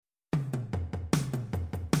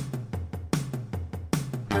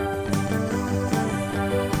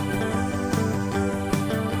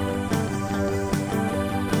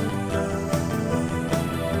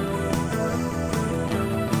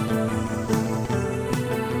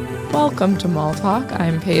Welcome to Mall Talk.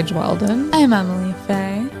 I'm Paige Weldon. I'm Emily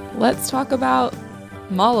Faye. Let's talk about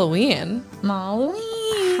Malloween.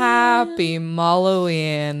 Malloween. Happy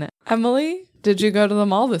Malloween. Emily, did you go to the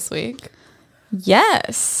mall this week?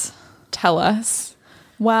 Yes. Tell us.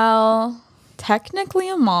 Well, technically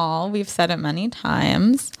a mall, we've said it many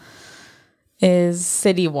times, is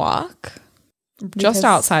City Walk. Just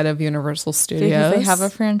outside of Universal Studios. Because they have a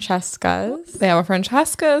Francesca's. They have a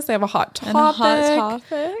Francesca's. They have a Hot Topic. And a Hot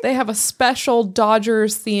Topic. They have a special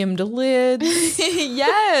Dodgers-themed lid.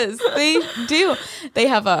 Yes, they do. They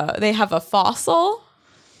have a Fossil.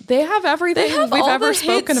 They have everything They have we've all ever the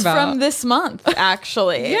spoken hits about. from this month,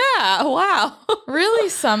 actually. Yeah, wow. Really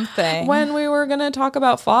something. When we were going to talk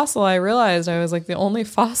about Fossil, I realized I was like, the only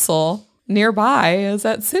Fossil nearby is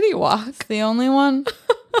at City Walk. the only one.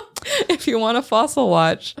 If you want a Fossil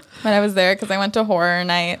watch. But I was there because I went to horror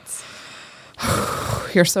nights.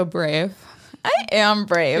 You're so brave. I am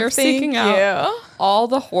brave. You're seeking out all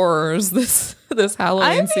the horrors this Halloween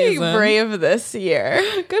I'm being season. brave this year.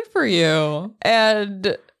 Good for you.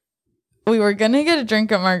 And we were going to get a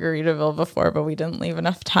drink at Margaritaville before, but we didn't leave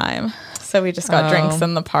enough time. So we just got drinks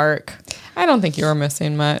in the park. I don't think you were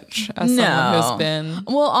missing much as someone who's been.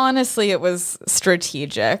 Well, honestly, it was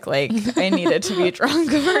strategic. Like, I needed to be drunk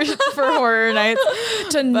for horror nights.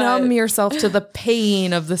 To numb yourself to the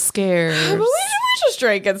pain of the scares. But we just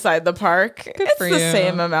drank inside the park. It's for the you.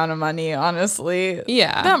 same amount of money, honestly.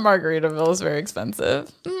 Yeah. That Margaritaville is very expensive.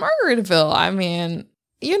 Margaritaville, I mean,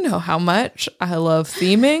 you know how much I love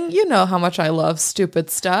theming. You know how much I love stupid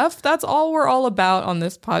stuff. That's all we're all about on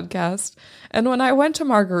this podcast. And when I went to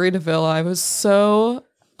Margaritaville, I was so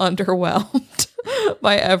underwhelmed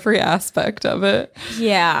by every aspect of it,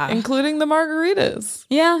 Yeah. including the margaritas.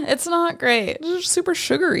 Yeah, it's not great. They're super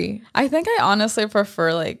sugary. I think I honestly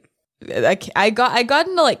prefer like I got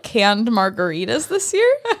into like canned margaritas this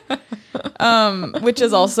year, which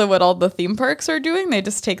is also what all the theme parks are doing. They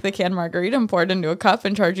just take the canned margarita and pour it into a cup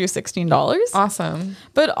and charge you $16. Awesome.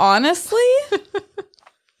 But honestly,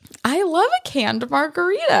 I love a canned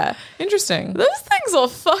margarita. Interesting. Those things will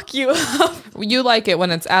fuck you up. You like it when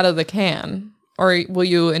it's out of the can, or will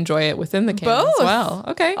you enjoy it within the can Both. as well?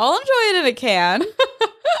 Okay. I'll enjoy it in a can.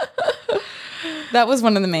 That was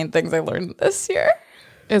one of the main things I learned this year.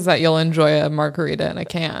 Is that you'll enjoy a margarita in a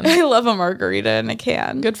can. I love a margarita in a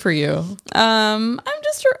can. Good for you. I'm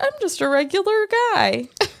just a regular guy.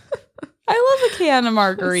 I love a can of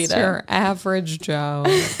margarita. It's your average Joe.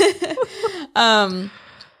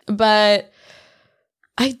 But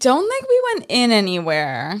I don't think we went in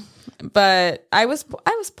anywhere. But I was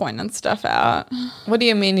pointing stuff out. What do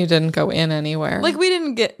you mean you didn't go in anywhere? Like we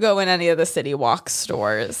didn't go in any of the City Walk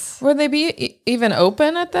stores. Would they be even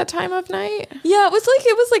open at that time of night? Yeah, it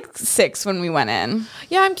was like 6 when we went in.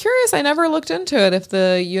 Yeah, I'm curious. I never looked into it if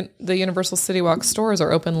the Universal City Walk stores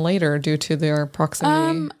are open later due to their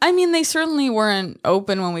proximity. I mean, they certainly weren't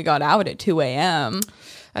open when we got out at 2 a.m.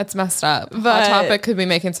 That's messed up. But- Hot Topic could be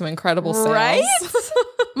making some incredible sales. Right?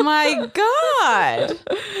 My God.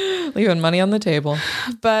 Leaving money on the table.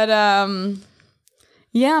 But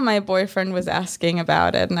yeah, my boyfriend was asking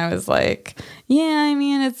about it, and I was like, yeah, I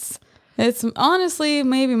mean, it's honestly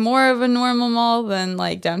maybe more of a normal mall than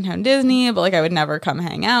like downtown Disney, but like I would never come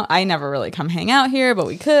hang out. I never really come hang out here, but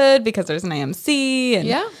we could because there's an AMC and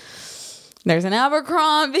Yeah. there's an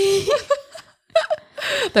Abercrombie.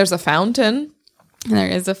 There's a fountain. And there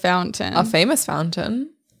is a fountain. A famous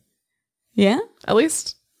fountain. Yeah? At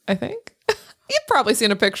least, I think. You've probably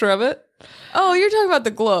seen a picture of it. Oh, you're talking about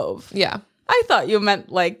the Globe. Yeah. I thought you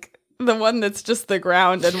meant like the one that's just the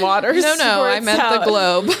ground and water. No, I meant the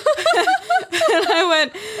globe. And I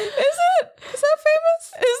went, is that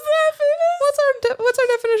famous? Is that famous? What's our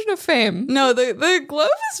definition of fame? No, the globe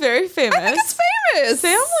is very famous. I think it's famous.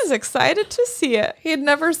 Sam was excited to see it. He had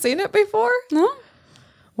never seen it before? No?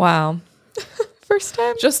 Wow. First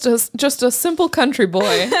time? Just a simple country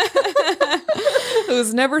boy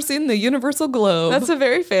who's never seen the Universal Globe. That's a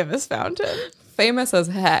very famous fountain. Famous as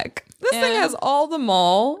heck. This thing Yeah. has all the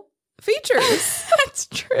mall features. That's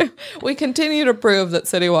true. We continue to prove that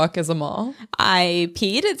City Walk is a mall. I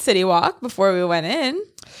peed at City Walk before we went in.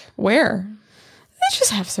 Where? They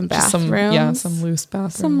just have some Just bathrooms. some loose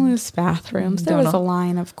bathrooms. Some loose bathrooms. There Don't was know. a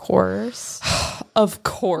line, of course. Of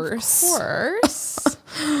course. Of course.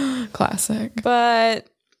 Classic. But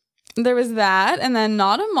there was that, and then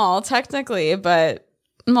not a mall technically, but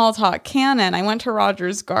Mall Talk canon. I went to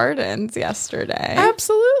Rogers Gardens yesterday.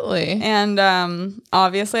 Absolutely. And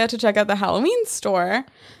obviously I had to check out the Halloween store.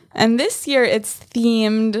 And this year it's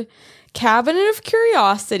themed Cabinet of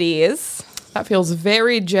Curiosities. That feels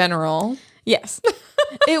very general. Yes.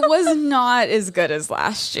 It was not as good as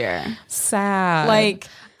last year. Sad. Like,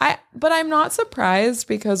 but I'm not surprised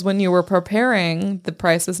because when you were preparing The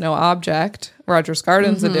Price is No Object, Rogers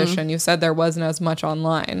Gardens edition, you said there wasn't as much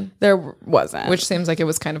online. there wasn't. Which seems like it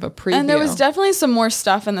was kind of a preview. And there was definitely some more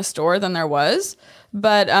stuff in the store than there was.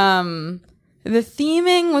 But the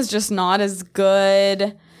theming was just not as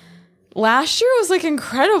good. Last year was like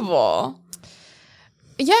incredible.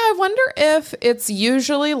 Yeah, I wonder if it's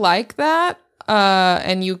usually like that.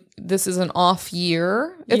 And this is an off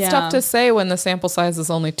year. It's tough to say when the sample size is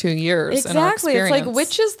only 2 years. Exactly. In our it's like,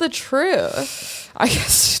 which is the truth? I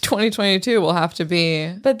guess 2022 will have to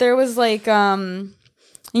be. But there was like, a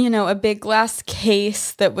big glass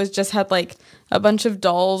case that had like a bunch of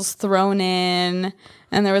dolls thrown in.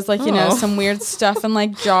 And there was like, some weird stuff in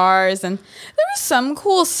like jars. And there was some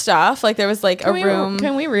cool stuff. Like there was like a room.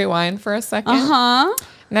 Can we rewind for a second? Uh-huh.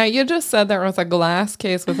 Now you just said there was a glass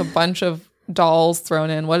case with a bunch of dolls thrown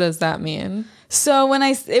in. What does that mean? So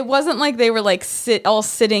it wasn't like they were like all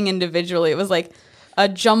sitting individually. It was like a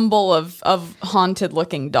jumble of haunted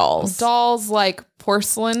looking dolls. Dolls like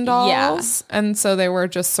porcelain dolls. Yeah. And so they were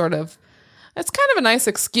just sort of, it's kind of a nice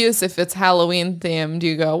excuse if it's Halloween themed.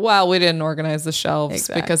 You go, well, we didn't organize the shelves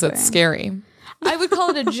because it's scary. I would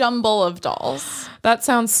call it a jumble of dolls. That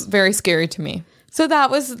sounds very scary to me. So that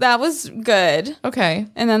was good. Okay.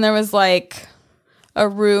 And then there was like a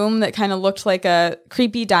room that kind of looked like a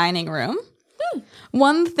creepy dining room.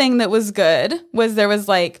 One thing that was good was there was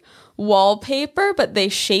like wallpaper, but they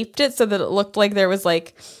shaped it so that it looked like there was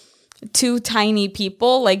like two tiny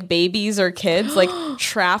people, like babies or kids, like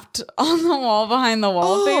trapped on the wall behind the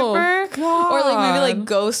wallpaper. Oh, God. Or like maybe like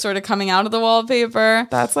ghosts sort of coming out of the wallpaper.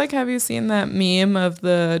 That's like, have you seen that meme of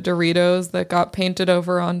the Doritos that got painted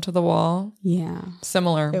over onto the wall? Yeah.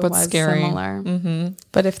 Similar, It but was scary. similar. Mm-hmm.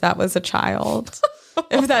 But if that was a child,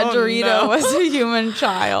 if that Dorito was a human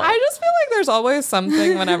child. I just feel like there's always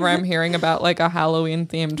something whenever I'm hearing about like a Halloween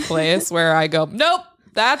themed place where I go, nope,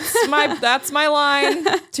 that's my line.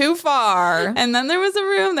 Too far. And then there was a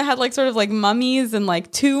room that had like sort of like mummies and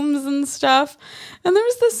like tombs and stuff. And there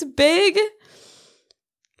was this big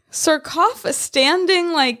sarcophagus,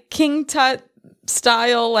 standing like King Tut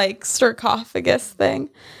style like sarcophagus thing.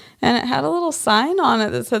 And it had a little sign on it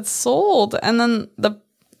that said sold. And then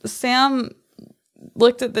Sam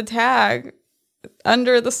looked at the tag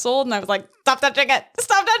under the sold and I was like, stop touching it.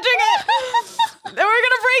 Stop touching it. We're going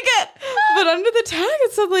to break it. But under the tag,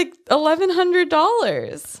 it said like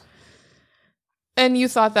 $1,100. And you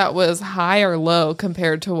thought that was high or low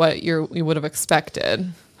compared to what you would have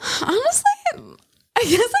expected? Honestly, I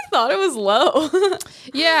guess I thought it was low.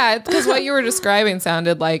 Yeah, because what you were describing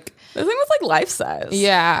sounded like... The thing was like life size.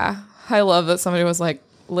 Yeah. I love that somebody was like,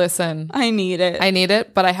 listen, I need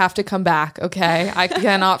it, but I have to come back, okay? I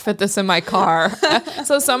cannot fit this in my car.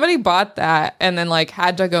 So somebody bought that and then like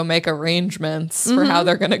had to go make arrangements for how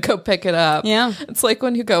they're going to go pick it up. Yeah. It's like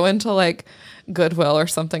when you go into like Goodwill or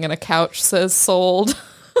something and a couch says sold.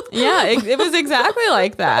 Yeah, it was exactly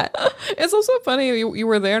like that. It's also funny you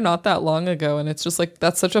were there not that long ago and it's just like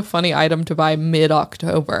that's such a funny item to buy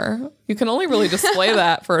mid-October. You can only really display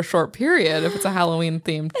that for a short period if it's a Halloween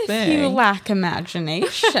themed thing. If you lack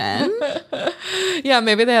imagination. Yeah,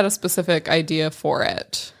 maybe they had a specific idea for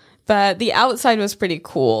it. But the outside was pretty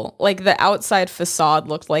cool. Like the outside facade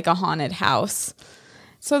looked like a haunted house.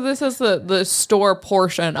 So this is the store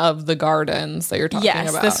portion of the gardens that you're talking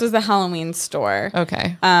about. Yes, this was the Halloween store.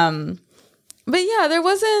 Okay. But yeah, there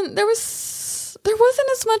wasn't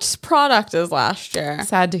as much product as last year.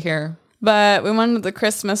 Sad to hear. But we went to the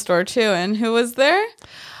Christmas store too, and who was there?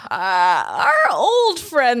 Our old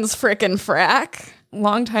friends Frickin' Frack.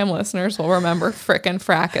 Longtime listeners will remember Frickin'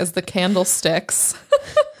 Frack as the candlesticks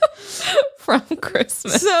from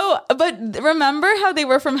Christmas. So, but remember how they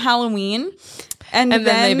were from Halloween? And then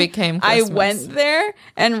they became Christmas. I went there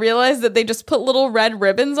and realized that they just put little red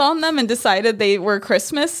ribbons on them and decided they were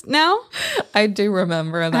Christmas now. I do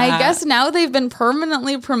remember that. I guess now they've been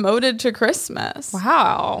permanently promoted to Christmas.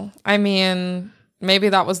 Wow. I mean, maybe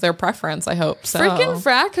that was their preference. I hope so. Frickin'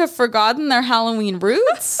 Frack have forgotten their Halloween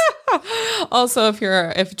roots. Also, if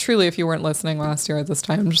you weren't listening last year at this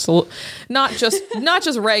time, not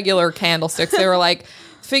just regular candlesticks. They were like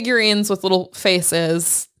figurines with little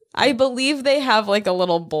faces. I believe they have like a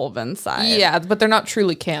little bulb inside. Yeah, but they're not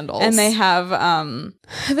truly candles. And they have Are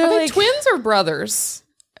they like twins or brothers?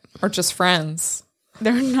 Or just friends?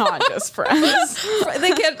 They're not just friends.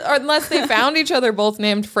 Unless they found each other both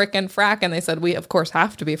named Frick and Frack and they said, we of course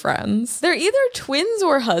have to be friends. They're either twins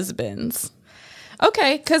or husbands.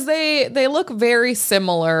 Okay, because they look very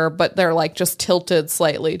similar, but they're like just tilted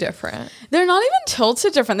slightly different. They're not even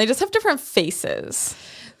tilted different. They just have different faces.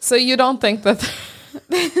 So you don't think that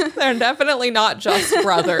they're definitely not just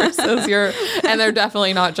brothers, and they're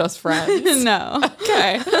definitely not just friends. No.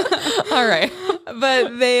 Okay. All right.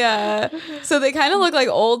 But so they kind of look like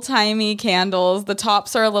old timey candles. The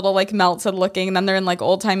tops are a little like melted looking, and then they're in like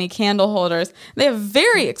old timey candle holders. They have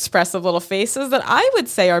very expressive little faces that I would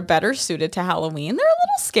say are better suited to Halloween. They're a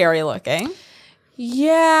little scary looking.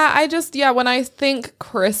 Yeah, when I think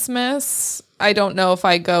Christmas, I don't know if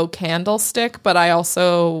I go candlestick, but I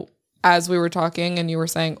also, as we were talking and you were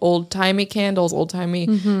saying old-timey candles, old-timey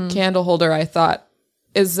candle holder, I thought,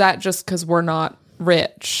 is that just because we're not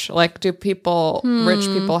rich? Like, do rich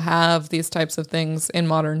people have these types of things in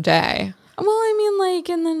modern day? Well, I mean, like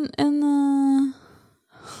in the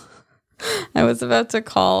I was about to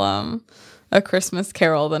call A Christmas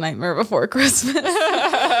Carol, The Nightmare Before Christmas.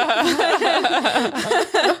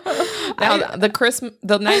 Now,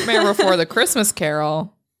 the Nightmare Before the Christmas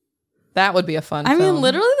Carol, that would be a fun film. I mean,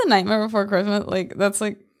 literally The Nightmare Before Christmas, like, that's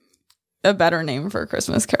like a better name for a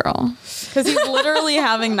Christmas Carol. Because he's literally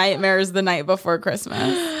having nightmares the night before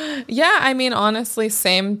Christmas. Yeah, I mean, honestly,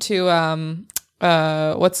 same to,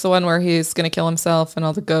 what's the one where he's going to kill himself and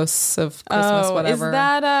all the ghosts of Christmas, whatever. Is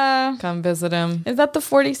that, come visit him. Is that the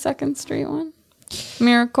 42nd Street one?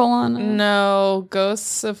 Miracle on... No,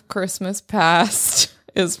 Ghosts of Christmas Past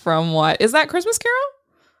is from what? Is that Christmas Carol?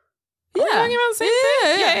 Yeah. Are we talking about the same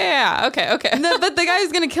thing? Yeah. Okay. But the guy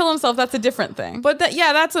who's going to kill himself, that's a different thing. But they're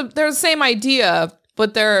the same idea,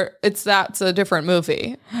 but that's a different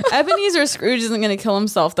movie. Ebenezer Scrooge isn't going to kill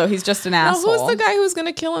himself, though. He's just an asshole. Who's the guy who's going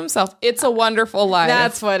to kill himself? It's a Wonderful Life.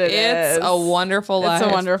 That's what it is. It's a Wonderful Life.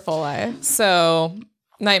 It's a Wonderful Life. So,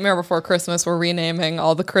 Nightmare Before Christmas, we're renaming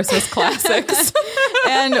all the Christmas classics.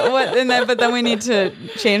 But then we need to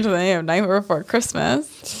change the name of Nightmare Before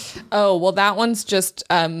Christmas. Oh, well, that one's just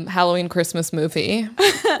Halloween Christmas movie.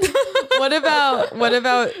 What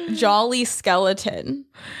about Jolly Skeleton?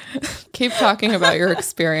 Keep talking about your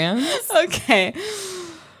experience. Okay.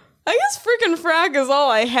 I guess frickin' frack is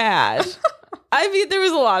all I had. I mean, there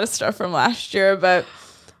was a lot of stuff from last year, but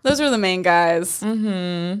those were the main guys.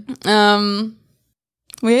 Mm-hmm.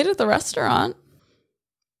 We ate at the restaurant.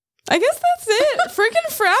 I guess that's it.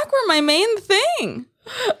 Frickin' frack were my main thing.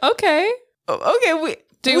 Okay. Okay,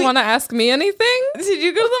 Do you want to ask me anything? Did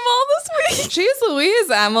you go to the mall this week? Jeez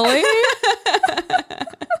Louise, Emily.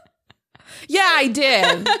 Yeah, I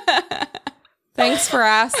did. Thanks for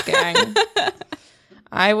asking.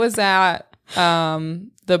 I was at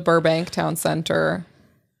the Burbank Town Center.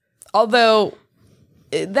 Although,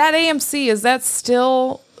 that AMC, is that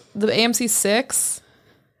still the AMC 6?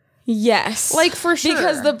 Yes. Like, for sure.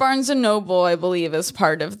 Because the Barnes & Noble, I believe, is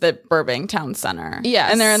part of the Burbank Town Center.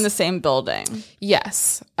 Yes. And they're in the same building.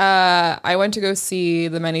 Yes. I went to go see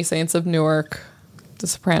The Many Saints of Newark, the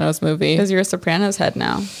Sopranos movie. Because you're a Sopranos head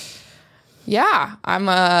now. Yeah. I'm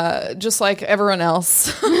just like everyone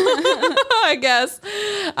else, I guess.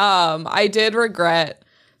 I did regret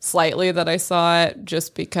slightly that I saw it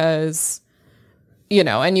just because...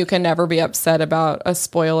 and you can never be upset about a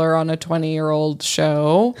spoiler on a 20-year-old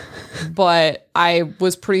show. But I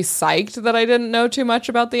was pretty psyched that I didn't know too much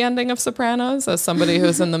about the ending of Sopranos as somebody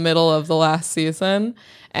who's in the middle of the last season.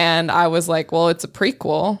 And I was like, well, it's a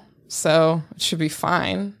prequel, so it should be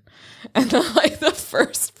fine. And then, like, the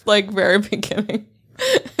first, like, very beginning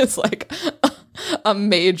is, like, a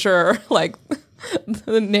major, like,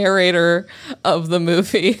 the narrator of the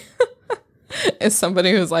movie is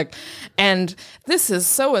somebody who's like, and this is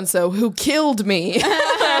so-and-so who killed me.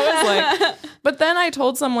 I was like, but then I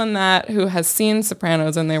told someone that who has seen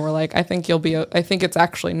Sopranos and they were like, I think it's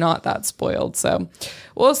actually not that spoiled. So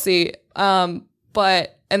we'll see. And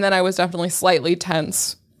then I was definitely slightly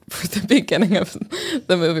tense for the beginning of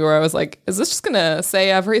the movie where I was like, is this just going to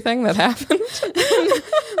say everything that happened?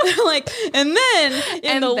 They're like, and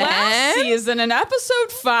then last season in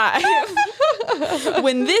episode 5,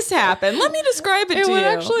 when this happened, let me describe it to you. It would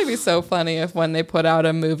actually be so funny if when they put out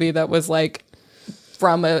a movie that was like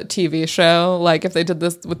from a TV show, like if they did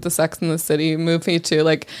this with the Sex and the City movie too,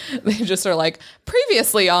 like they just are like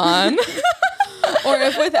previously on. Or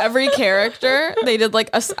if with every character they did like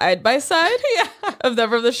a side-by-side of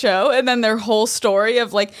the show, and then their whole story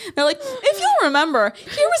of like, they're like, if you'll remember,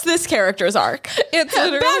 here was this character's arc. It's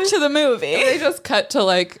back to the movie. They just cut to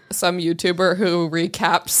like some YouTuber who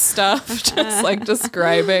recaps stuff, just like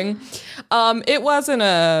describing. It wasn't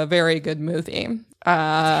a very good movie.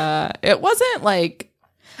 It wasn't like,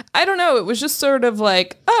 I don't know, it was just sort of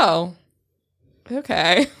like, oh,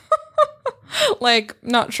 okay. Like,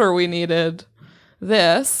 not sure we needed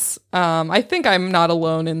this. I think I'm not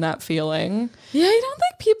alone in that feeling. Yeah, I don't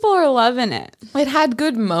think people are loving it. It had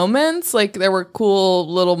good moments, like there were cool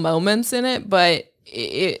little moments in it, but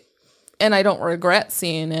and I don't regret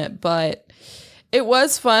seeing it, but it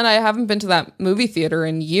was fun. I haven't been to that movie theater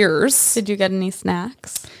in years. Did you get any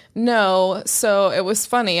snacks? No, so it was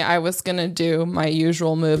funny. I was going to do my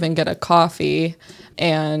usual move and get a coffee,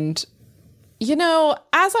 and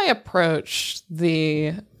as I approached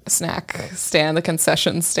the snack stand, the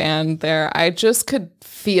concession stand there, I just could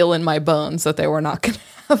feel in my bones that they were not going to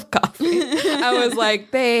have coffee. I was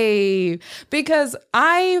like, because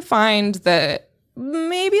I find that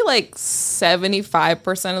maybe like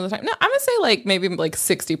 75% of the time, no, I'm going to say like maybe like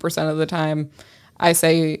 60% of the time, I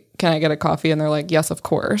say, can I get a coffee? And they're like, yes, of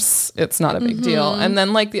course. It's not a big deal. And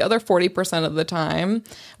then like the other 40% of the time,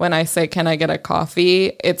 when I say, can I get a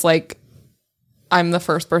coffee? It's like, I'm the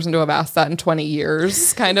first person to have asked that in 20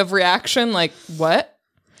 years kind of reaction. Like, what?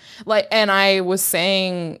 Like, and I was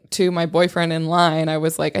saying to my boyfriend in line, I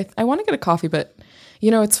was like, I want to get a coffee, but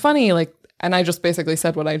it's funny. Like, and I just basically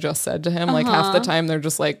said what I just said to him. Like half the time they're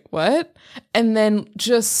just like, what? And then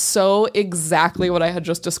just so exactly what I had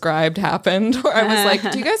just described happened, where I was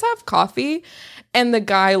like, do you guys have coffee? And the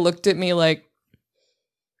guy looked at me like,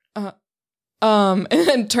 and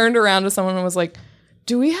then turned around to someone and was like,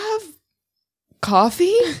 do we have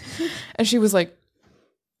coffee? And she was like,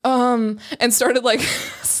 and started like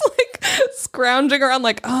scrounging around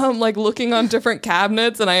like looking on different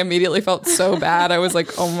cabinets, and I immediately felt so bad. I was like,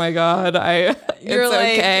 oh my God, You're it's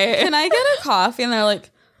like, okay. Can I get a coffee? And they're like,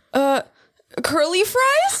 curly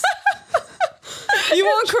fries? You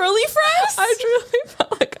want curly fries? I truly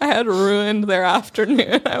felt like I had ruined their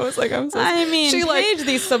afternoon. I was like, I'm so I mean, Paige,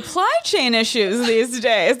 these supply chain issues these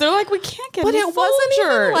days. They're like, we can't get but any it wasn't even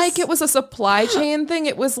Folgers. like it was a supply chain thing.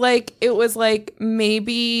 It was like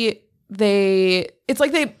maybe it's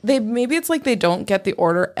like they don't get the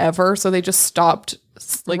order ever, so they just stopped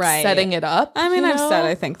setting it up. I mean, I've said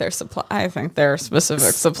I think their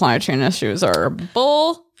specific supply chain issues are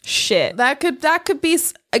bullshit. That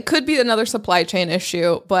could be another supply chain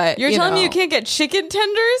issue, but You're telling me you can't get chicken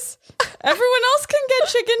tenders? Everyone else can get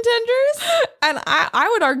chicken tenders? And I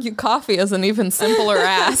would argue coffee is an even simpler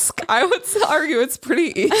ask. I would argue it's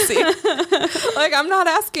pretty easy. Like, I'm not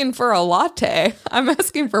asking for a latte. I'm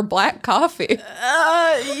asking for black coffee.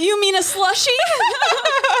 You mean a slushie?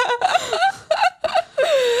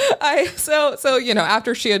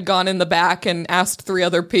 After she had gone in the back and asked 3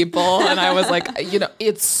 other people, and I was like,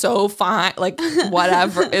 it's so fine. Like,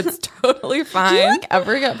 whatever. It's totally fine. Do you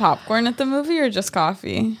ever get popcorn at the movie or just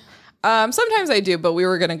coffee? Sometimes I do, but we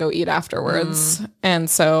were going to go eat afterwards. And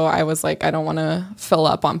so I was like, I don't want to fill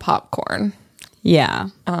up on popcorn. Yeah.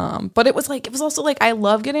 But it was also like, I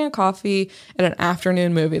love getting a coffee at an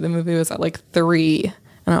afternoon movie. The movie was at like 3,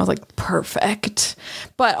 and I was like, perfect.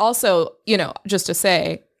 But also, just to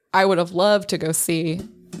say, I would have loved to go see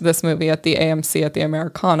this movie at the AMC at the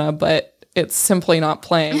Americana, but it's simply not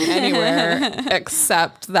playing anywhere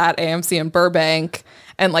except that AMC in Burbank.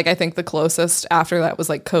 And I think the closest after that was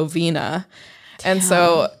Covina. Damn. And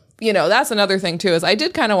so, that's another thing too, is I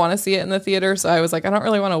did kind of want to see it in the theater. So I was like, I don't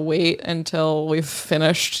really want to wait until we've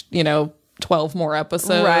finished, 12 more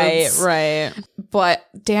episodes. Right. But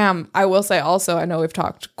damn, I will say also, I know we've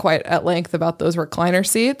talked quite at length about those recliner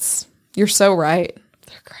seats. You're so right.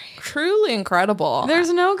 They're great. Truly incredible.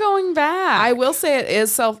 There's no going back. I will say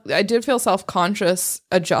I did feel self-conscious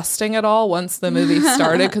adjusting it all once the movie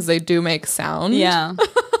started, because they do make sound. Yeah.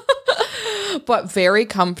 But very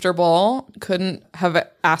comfortable. Couldn't have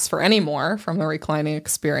asked for any more from the reclining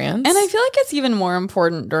experience. And I feel like it's even more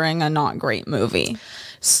important during a not great movie.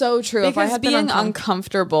 So true. Because if I had being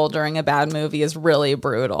uncomfortable during a bad movie is really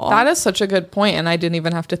brutal. That is such a good point, and I didn't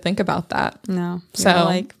even have to think about that. No.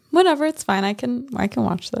 So whatever, it's fine. I can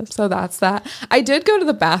watch this. So that's that. I did go to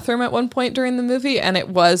the bathroom at one point during the movie, and it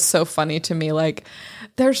was so funny to me.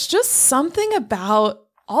 There's just something about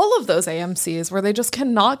all of those AMCs where they just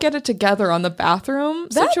cannot get it together on the bathroom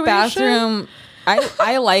situation. Bathroom,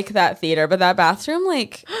 I like that theater, but that bathroom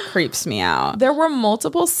creeps me out. There were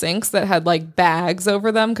multiple sinks that had bags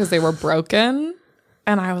over them because they were broken,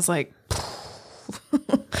 and I was like,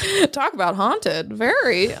 talk about haunted.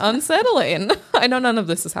 Very unsettling. I know none of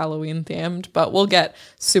this is Halloween themed, but we'll get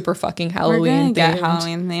super fucking Halloween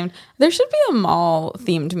themed. There should be a mall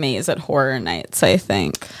themed maze at Horror Nights, I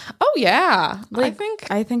think. Oh yeah. I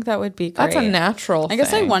think that would be great. That's a natural I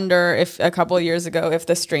guess I wonder if a couple of years ago, if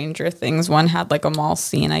the Stranger Things one had a mall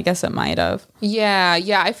scene. I guess it might have. Yeah.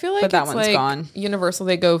 I feel like that one's gone. Universal,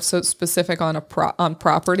 they go so specific on on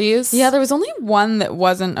properties. Yeah, there was only one that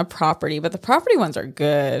wasn't a property, but the property ones are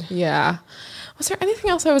good. Yeah. Was there anything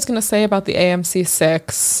else I was going to say about the AMC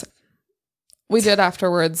 6? We did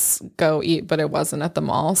afterwards go eat, but it wasn't at the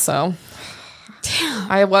mall, so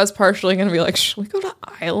damn. I was partially going to be like, should we go to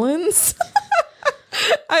Islands?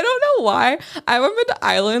 I don't know why. I haven't been to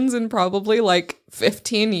Islands in probably like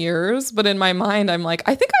 15 years, but in my mind, I'm like,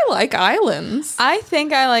 I think I like Islands. I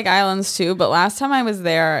think I like Islands too, but last time I was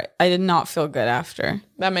there, I did not feel good after.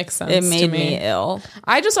 That makes sense. It made me ill.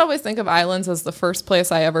 I just always think of Islands as the first place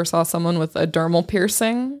I ever saw someone with a dermal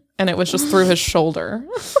piercing, and it was just through his shoulder.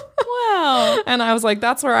 Wow. And I was like,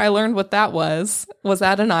 that's where I learned what that was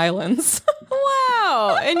at an Islands.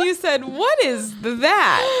 Wow. And you said, what is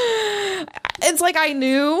that? It's like I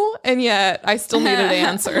knew, and yet I still needed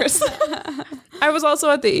answers. I was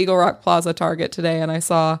also at the Eagle Rock Plaza Target today, and I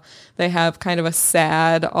saw they have kind of a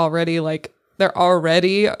sad already, like there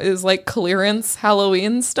already is like clearance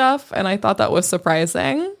Halloween stuff, and I thought that was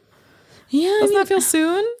surprising. Yeah. Doesn't that feel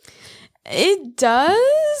soon? It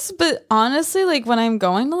does, but honestly, like when I'm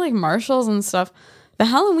going to like Marshalls and stuff, the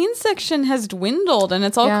Halloween section has dwindled, and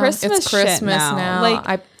it's all Christmas. It's Christmas shit now.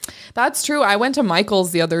 Like that's true. I went to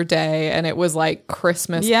Michael's the other day, and it was like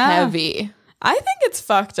Christmas heavy. I think it's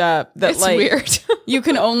fucked up that it's like weird. You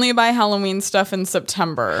can only buy Halloween stuff in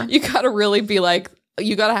September. You gotta really be like,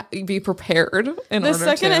 you gotta be prepared. The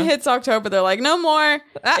second it hits October, they're like, no more.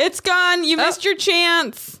 It's gone. You missed your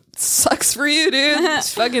chance. Sucks for you, dude.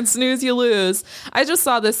 Fucking snooze, you lose. I just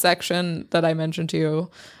saw this section that I mentioned to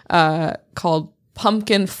you called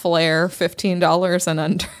Pumpkin Flare, $15 and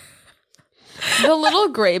under. The little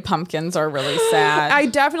gray pumpkins are really sad. I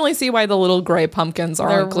definitely see why the little gray pumpkins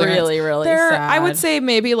are really, really sad. I would say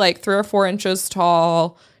maybe like 3 or 4 inches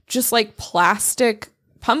tall, just like plastic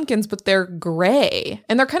pumpkins, but they're gray.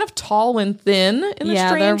 And they're kind of tall and thin in a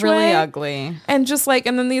strange they're really way. ugly. And just like,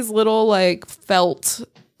 and then these little like felt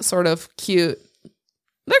sort of cute.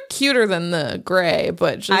 They're cuter than the gray,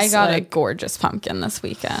 but just I got a gorgeous pumpkin this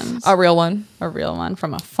weekend. A real one? A real one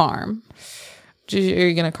from a farm. Are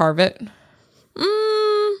you going to carve it?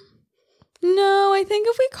 No, I think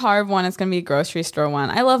if we carve one, it's going to be a grocery store one.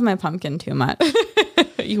 I love my pumpkin too much.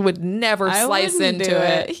 You would never slice into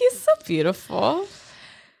it. He's so beautiful.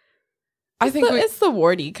 It's the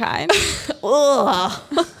warty kind. Ugh.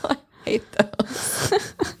 I hate those.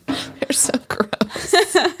 They're so gross.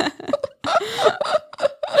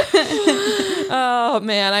 Oh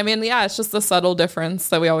man, I mean, yeah, it's just the subtle difference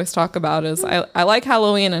that we always talk about is I like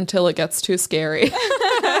Halloween until it gets too scary.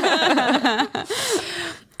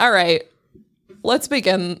 All right, let's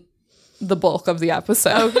begin the bulk of the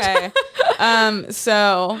episode. Okay.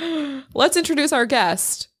 So let's introduce our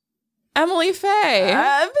guest, Emily Faye.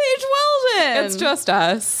 Paige Weldon. It's just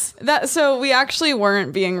us. So we actually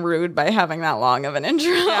weren't being rude by having that long of an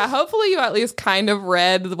intro. Yeah, hopefully you at least kind of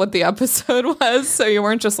read what the episode was, so you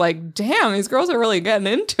weren't just like, damn, these girls are really getting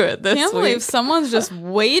into it this week. I can't believe someone's just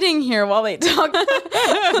waiting here while they talk.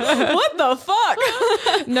 What the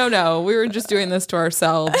fuck? No, we were just doing this to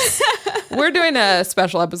ourselves. We're doing a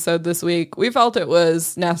special episode this week. We felt it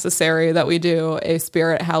was necessary that we do a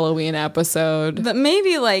Spirit Halloween episode. That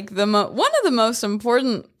maybe like one of the most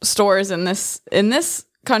important stores in this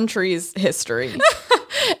country's history.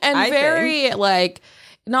 And like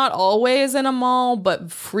not always in a mall,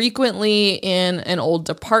 but frequently in an old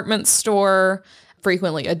department store,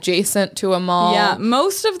 frequently adjacent to a mall. Yeah,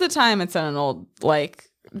 most of the time it's in an old like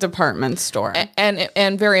department store,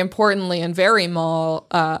 and very importantly in very mall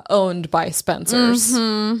owned by Spencer's,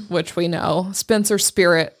 which we know. Spencer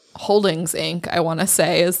Spirit Holdings Inc., I want to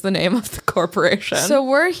say, is the name of the corporation. So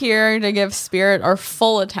we're here to give Spirit our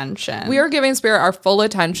full attention. We are giving Spirit our full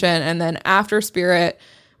attention, and then after Spirit,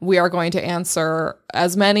 we are going to answer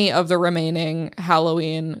as many of the remaining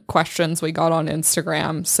Halloween questions we got on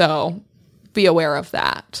Instagram, so be aware of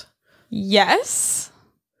that. Yes.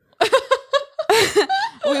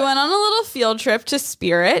 We went on a little field trip to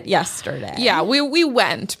Spirit yesterday. Yeah, we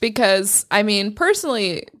went because, I mean,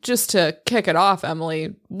 personally, just to kick it off,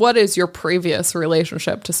 Emily, what is your previous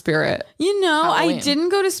relationship to Spirit? Halloween? I didn't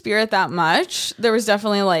go to Spirit that much. There was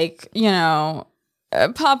definitely like,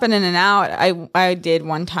 popping in and out. I did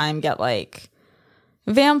one time get like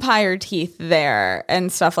vampire teeth there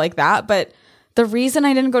and stuff like that, but the reason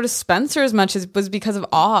I didn't go to Spencer's much was because of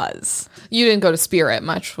Oz. You didn't go to Spirit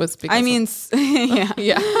much was because yeah.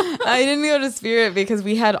 I didn't go to Spirit because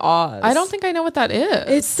we had Oz. I don't think I know what that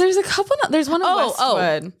is. There's a couple. There's one in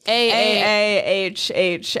Westwood. AAHHS.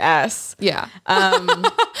 Yeah.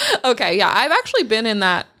 Okay. Yeah, I've actually been in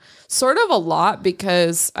that sort of a lot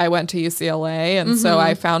because I went to UCLA, and so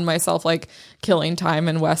I found myself like killing time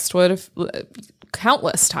in Westwood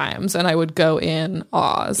countless times, and I would go in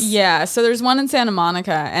Oz. Yeah, so there's one in Santa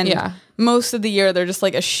Monica, and Yeah. most of the year they're just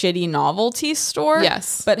like a shitty novelty store.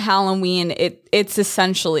 Yes. But Halloween, it's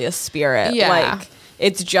essentially a Spirit. Yeah. Like,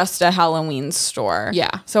 it's just a Halloween store. Yeah.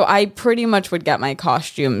 So I pretty much would get my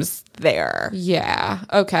costumes there. Yeah.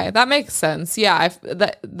 Okay. That makes sense. Yeah.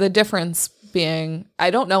 The difference being, I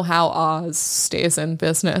don't know how Oz stays in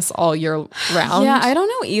business all year round. Yeah, I don't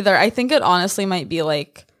know either. I think it honestly might be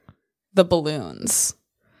like the balloons.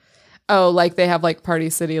 Oh, like they have like Party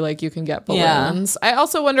City, like you can get balloons. I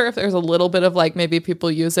also wonder if there's a little bit of like maybe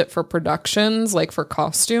people use it for productions, like for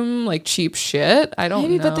costume, like cheap shit. I don't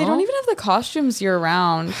Maybe, know. but they don't even have the costumes year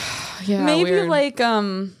round. Yeah. Maybe weird. like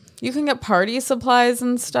you can get party supplies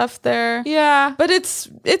and stuff there. Yeah. But it's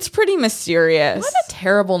pretty mysterious. What a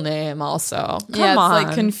terrible name, also. Come yeah, it's on.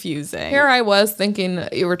 like confusing. Here I was thinking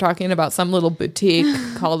you were talking about some little boutique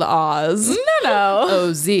called Oz. No.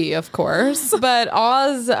 OZ, of course. But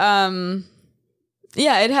Oz,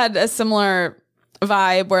 yeah, it had a similar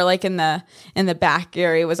vibe where like in the back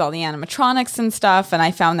area was all the animatronics and stuff, and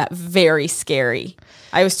I found that very scary.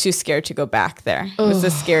 I was too scared to go back there. It was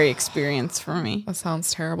a scary experience for me. That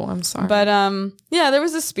sounds terrible. I'm sorry. But yeah, there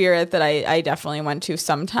was a Spirit that I definitely went to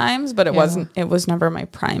sometimes, but it was never my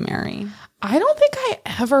primary. I don't think I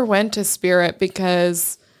ever went to Spirit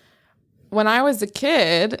because when I was a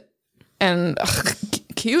kid, and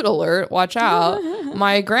cute alert, watch out,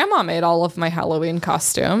 my grandma made all of my Halloween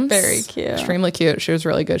costumes. Very cute. Extremely cute. She was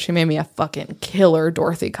really good. She made me a fucking killer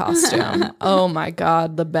Dorothy costume. Oh my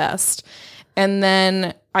God, the best. And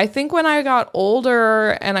then I think when I got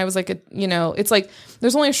older and I was like, it's like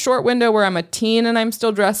there's only a short window where I'm a teen and I'm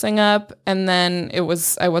still dressing up. And then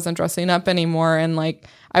I wasn't dressing up anymore. And like,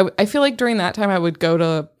 I feel like during that time I would go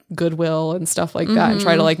to Goodwill and stuff like that and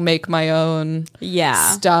try to like make my own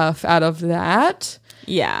stuff out of that.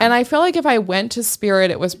 Yeah. And I feel like if I went to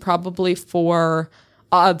Spirit, it was probably for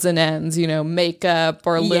odds and ends, makeup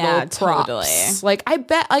or little props. Totally. Like I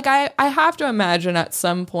bet, like I have to imagine at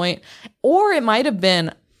some point, or it might have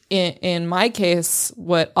been in my case,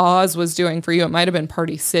 what Oz was doing for you, it might have been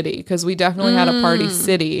Party City, because we definitely had a Party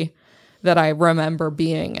City that I remember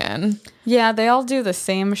being in. Yeah, they all do the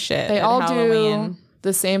same shit. They all do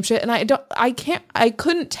the same shit. And I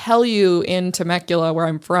couldn't tell you in Temecula, where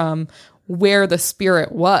I'm from, where the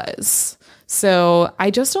Spirit was. So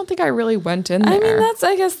I just don't think I really went in there. I mean, that's,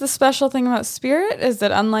 I guess, the special thing about Spirit is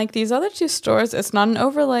that unlike these other two stores, it's not an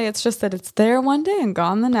overlay. It's just that it's there one day and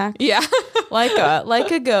gone the next. Yeah. like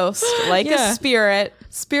a ghost, like a spirit.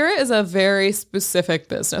 Spirit is a very specific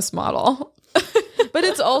business model. But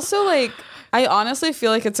it's also like, I honestly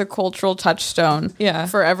feel like it's a cultural touchstone. Yeah.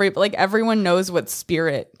 For everyone knows what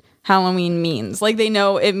Spirit Halloween means. Like, they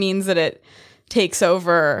know it means that it takes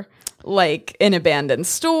over like an abandoned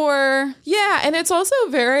store. Yeah, and it's also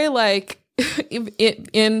very like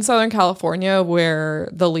in Southern California where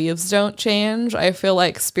the leaves don't change. I feel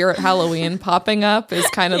like Spirit Halloween popping up is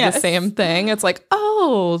kind of the same thing. It's like,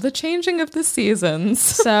 oh, the changing of the seasons.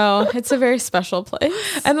 So it's a very special place.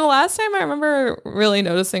 And the last time I remember really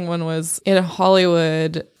noticing one was in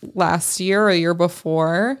Hollywood last year or a year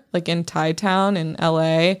before, like in Thai Town in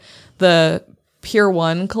LA. The Pier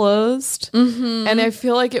 1 closed. Mm-hmm. And I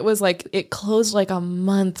feel like it closed like a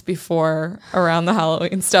month before around the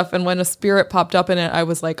Halloween stuff. And when a Spirit popped up in it, I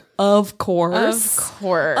was like, of course.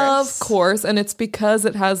 Of course. And it's because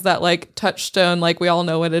it has that like touchstone, like we all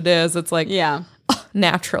know what it is. It's like,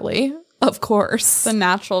 naturally. Of course. The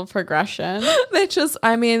natural progression. They just,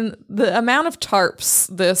 I mean, the amount of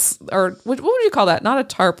tarps what would you call that? Not a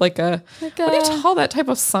tarp, what do you call that type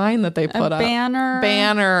of sign that they put up?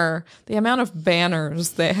 Banner. The amount of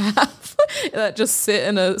banners they have that just sit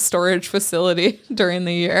in a storage facility during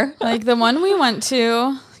the year. Like the one we went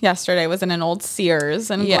to yesterday was in an old Sears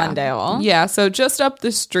in Glendale. Yeah, so just up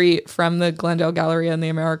the street from the Glendale Galleria and the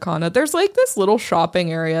Americana, there's like this little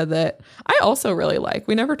shopping area that I also really like.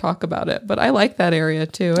 We never talk about it, but I like that area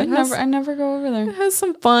too. I never go over there. It has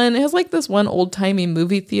some fun. It has like this one old-timey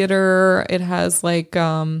movie theater. It has like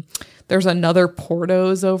there's another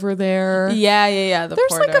Porto's over there. Yeah. There's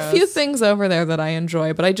Porto's. Like a few things over there that I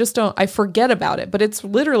enjoy, but I forget about it. But it's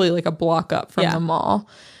literally like a block up from the mall.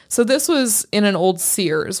 So this was in an old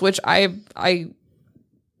Sears, which I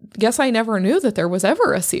guess I never knew that there was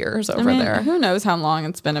ever a Sears over there. Who knows how long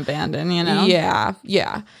it's been abandoned, you know?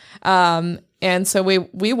 Yeah. And so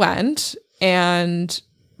we went, and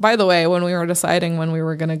by the way, when we were deciding when we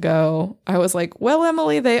were going to go, I was like, well,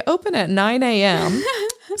 Emily, they open at 9 a.m.,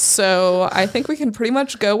 so I think we can pretty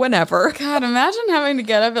much go whenever. God, imagine having to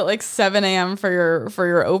get up at like 7 a.m. for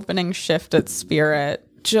your opening shift at Spirit.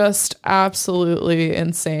 just absolutely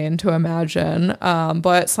insane to imagine.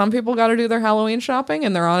 But some people got to do their Halloween shopping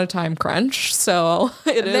and they're on a time crunch. So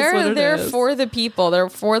it is what it They're is. for the people. They're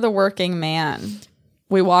for the working man.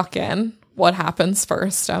 We walk in. What happens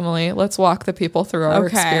first, Emily? Let's walk the people through our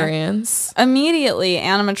Okay. experience. Immediately,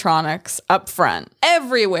 animatronics up front.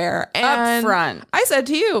 Everywhere. And Up front. I said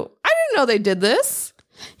to you, I didn't know they did this.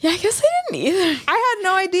 Yeah, I guess I didn't either. I had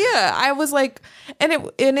no idea. I was like, and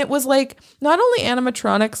it was like not only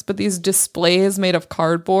animatronics, but these displays made of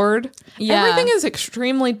cardboard. Yeah. Everything is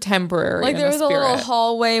extremely temporary. Like in there was a little spirit.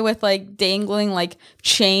 hallway with like dangling like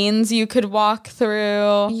chains you could walk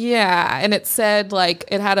through. Yeah, and it said like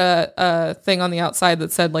it had a thing on the outside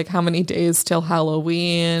that said like how many days till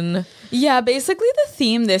Halloween. Yeah, basically the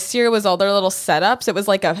theme this year was all their little setups. It was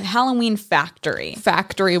like a Halloween factory.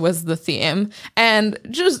 Factory was the theme. And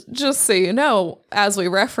just so you know, as we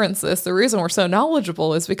reference this, the reason we're so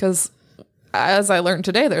knowledgeable is because as I learned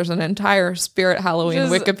today, there's an entire Spirit Halloween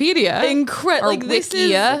Just Wikipedia. incredible. Or Like, this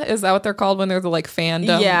Wikia, is that what they're called when they're the like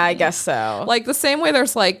fandom? Yeah, I guess so. Like the same way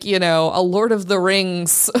there's like, you know, a Lord of the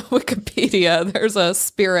Rings Wikipedia, there's a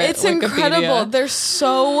Spirit It's Wikipedia. incredible. There's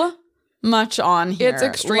so much on here. It's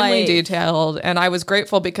extremely Like, detailed, and I was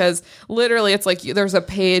grateful because literally it's like there's a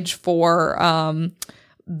page for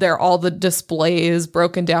they're all the displays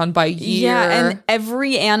broken down by year. Yeah, and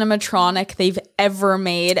every animatronic they've ever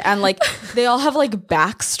made, and like they all have like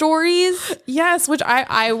backstories. Yes, which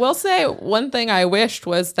I will say one thing I wished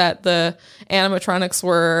was that the animatronics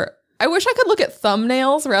were. I wish I could look at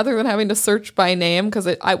thumbnails rather than having to search by name because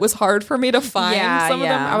it was hard for me to find some of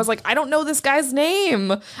them. I was like, I don't know this guy's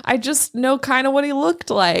name. I just know kind of what he looked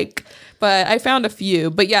like. But I found a few.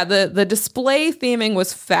 But yeah, the display theming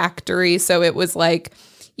was factory. So it was like,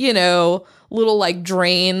 you know, little like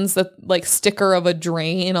drains, that like sticker of a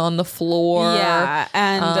drain on the floor. Yeah,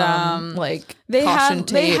 and like they caution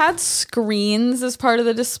tape. had screens as part of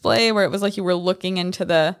the display where it was like you were looking into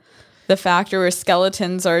the factory where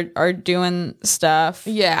skeletons are doing stuff.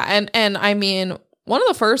 Yeah, and I mean, one of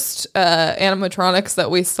the first animatronics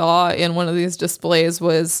that we saw in one of these displays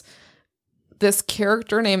was this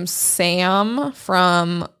character named Sam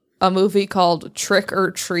from a movie called Trick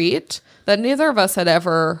or Treat that neither of us had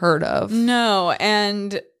ever heard of. No,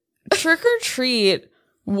 and Trick or Treat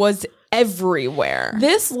was everywhere.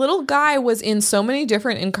 This little guy was in so many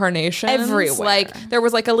different incarnations. Everywhere. Like there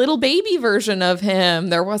was like a little baby version of him.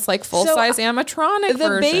 There was like full-size animatronic The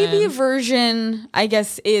version. baby version, I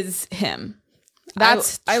guess, is him.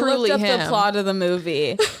 That's I truly looked up him. the plot of the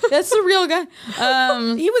movie. That's the real guy.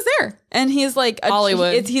 He was there. And he's like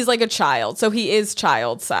Hollywood. he's like a child, so he is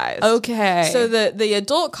child size. Okay. So the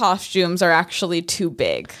adult costumes are actually too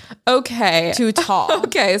big, Okay. too tall.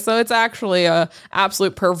 Okay, so it's actually a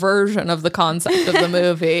absolute perversion of the concept of the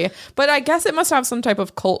movie. But I guess it must have some type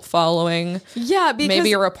of cult following. Yeah, because Maybe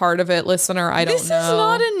you're a part of it, listener. I don't know. this is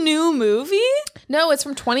not a new movie. No, it's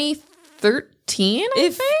from 2013,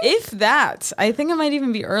 If that. I think it might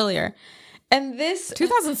even be earlier. And this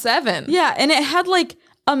 2007. Yeah, and it had like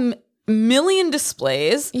a million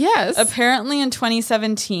displays. Yes. Apparently in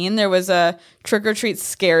 2017 there was a trick or treat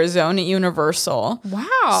scare zone at Universal.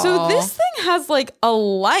 Wow. So this thing has like a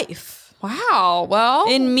life Wow. Well,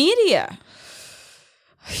 in media.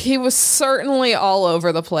 he was certainly all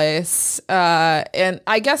over the place. And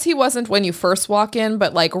I guess he wasn't when you first walk in,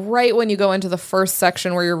 but like right when you go into the first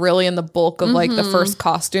section where you're really in the bulk of like the first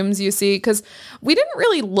costumes you see. Because we didn't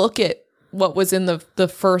really look at what was in the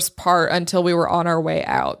first part until we were on our way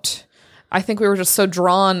out. I think we were just so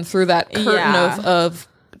drawn through that curtain Yeah. of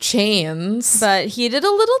chains. But he did a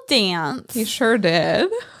little dance. He sure did.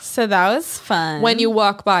 So that was fun. When you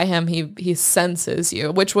walk by him, he senses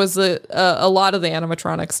you, which was a lot of the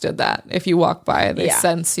animatronics did that. If you walk by, they Yeah.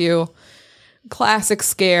 sense you. Classic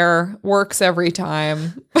scare, works every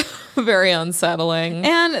time. Very unsettling.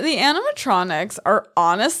 And the animatronics are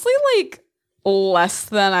honestly like less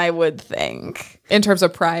than I would think. In terms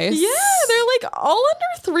of price. Yeah, they're like all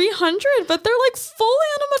under 300, but they're like full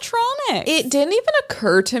animatronics. It didn't even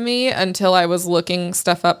occur to me until I was looking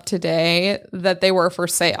stuff up today that they were for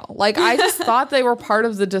sale. Like I just thought they were part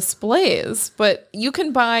of the displays, but you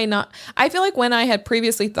can buy not. I feel like when I had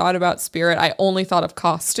previously thought about Spirit, I only thought of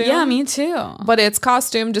costume. Yeah, me too. But it's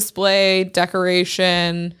costume, display,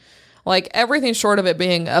 decoration, like everything short of it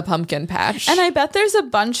being a pumpkin patch. And I bet there's a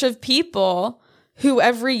bunch of people who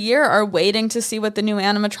every year are waiting to see what the new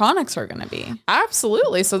animatronics are going to be.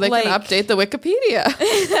 Absolutely. So they Like- can update the Wikipedia.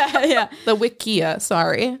 Yeah. The Wikia,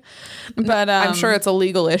 sorry. But I'm sure it's a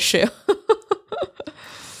legal issue.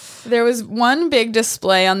 there was one big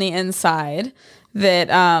display on the inside that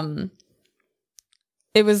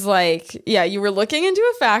it was like, yeah, you were looking into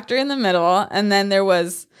a factory in the middle, and then there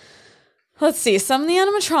was, let's see, some of the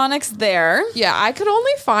animatronics there. Yeah, I could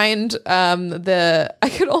only find the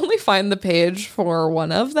page for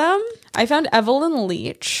one of them. I found Evelyn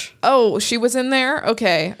Leach. Oh, she was in there?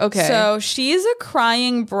 Okay. So she's a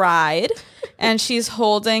crying bride, and she's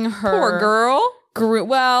holding her... Poor girl.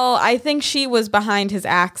 Well, I think she was behind his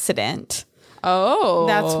accident. Oh.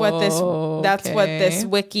 That's what this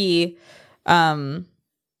wiki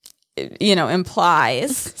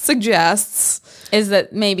implies. Suggests. Is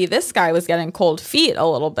that maybe this guy was getting cold feet a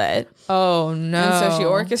little bit. Oh, no. And so she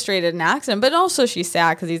orchestrated an accident, but also she's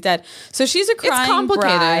sad because he's dead. So she's a crying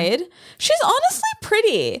bride. She's honestly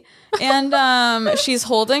pretty. And she's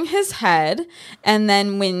holding his head. And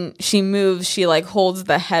then when she moves, she like holds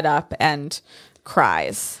the head up and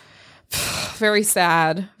cries. Very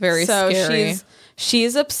sad. Very scary.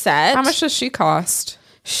 She's upset. How much does she cost?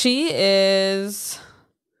 She is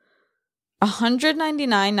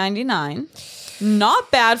 $199.99. Not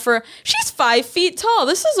bad she's 5 feet tall.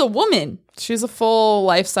 This is a woman. She's a full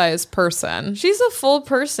life-size person. She's a full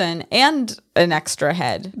person and an extra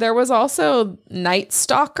head. There was also Night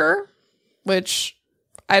Stalker, which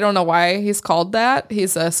I don't know why he's called that.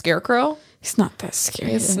 He's a scarecrow. He's not that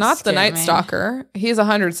scary. He's not the Night Stalker. He's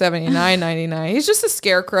 $179.99. He's just a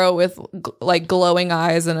scarecrow with like glowing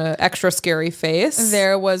eyes and an extra scary face.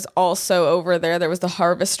 There was also over there was the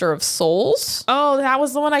Harvester of Souls. Oh, that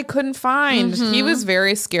was the one I couldn't find. Mm-hmm. He was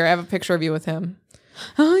very scary. I have a picture of you with him.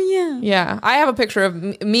 Oh yeah, yeah. I have a picture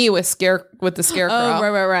of me with the scarecrow.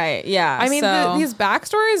 Oh right. Yeah. I mean, these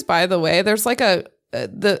backstories. By the way, there's like I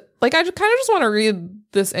kind of just want to read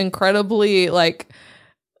this incredibly like.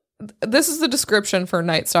 This is the description for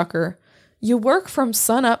Night Stalker. You work from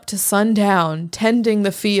sunup to sundown, tending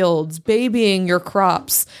the fields, babying your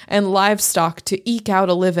crops and livestock to eke out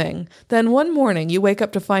a living. Then one morning you wake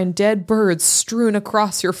up to find dead birds strewn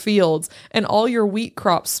across your fields and all your wheat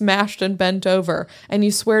crops smashed and bent over, and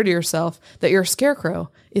you swear to yourself that your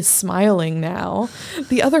scarecrow is smiling now.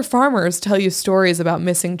 The other farmers tell you stories about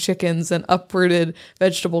missing chickens and uprooted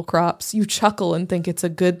vegetable crops. You chuckle and think it's a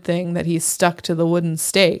good thing that he's stuck to the wooden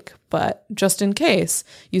stake. But just in case,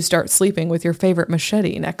 you start sleeping with your favorite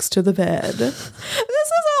machete next to the bed. This is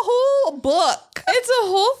a whole book. It's a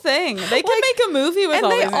whole thing. They can make a movie with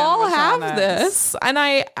all these and they all have this. And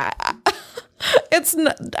I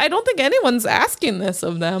don't think anyone's asking this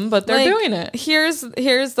of them, but they're doing it. Here's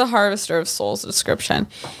the Harvester of Souls description.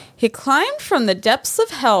 He climbed from the depths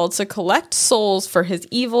of hell to collect souls for his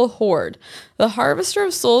evil horde. The Harvester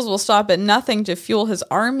of Souls will stop at nothing to fuel his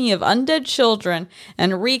army of undead children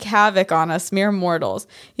and wreak havoc on us mere mortals.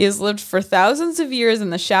 He has lived for thousands of years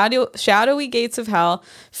in the shadowy gates of hell,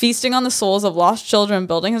 feasting on the souls of lost children,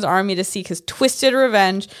 building his army to seek his twisted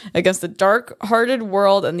revenge against the dark-hearted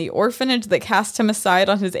world and the orphanage that cast him aside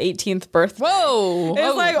on his 18th birthday.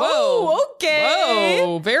 Whoa! Okay.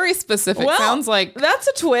 Whoa! Very specific. Well, sounds like that's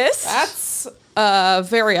a twist. That's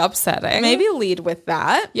very upsetting. Maybe lead with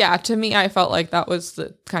that. Yeah, to me, I felt like that was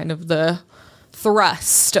the kind of the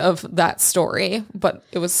thrust of that story, but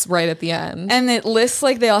it was right at the end. And it lists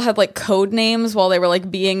like they all had like code names while they were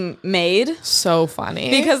like being made. So funny.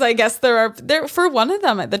 Because I guess there for one of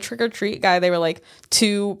them, the Trick or Treat guy, they were like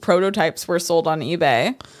 2 prototypes were sold on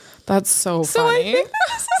eBay. That's so funny. So I think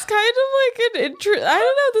this is kind of like an I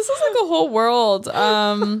don't know, this is like a whole world.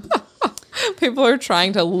 People are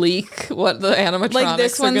trying to leak what the animatronics like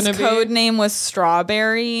this are going to be. This one's code name was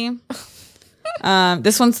Strawberry.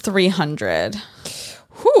 This one's 300.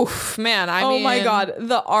 Whew, man, I mean... Oh my god,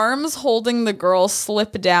 the arms holding the girl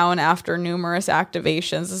slip down after numerous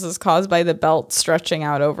activations. This is caused by the belt stretching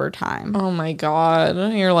out over time. Oh my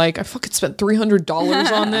god. You're like, I fucking spent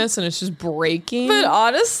 $300 on this and it's just breaking. But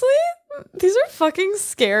honestly... these are fucking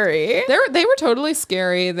scary. They were totally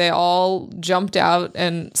scary. They all jumped out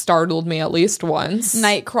and startled me at least once.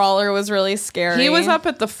 Nightcrawler was really scary. He was up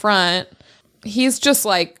at the front. He's just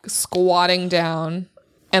like squatting down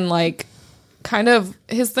and like kind of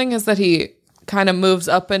his thing is that he kind of moves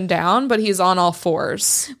up and down, but he's on all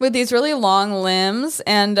fours with these really long limbs.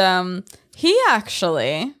 And he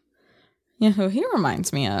actually, you know who he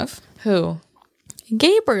reminds me of? Who?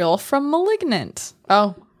 Gabriel from Malignant.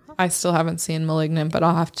 Oh, I still haven't seen Malignant, but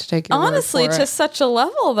I'll have to take your honestly word for to it. Such a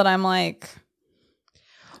level that I'm like,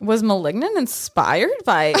 was Malignant inspired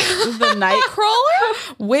by the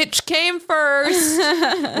Nightcrawler? Which came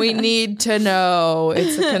first? We need to know.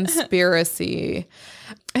 It's a conspiracy.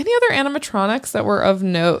 Any other animatronics that were of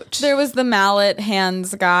note? There was the mallet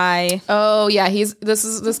hands guy. Oh yeah,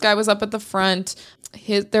 this guy was up at the front.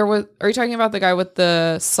 Are you talking about the guy with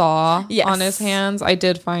the saw Yes. on his hands? I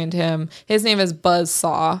did find him. His name is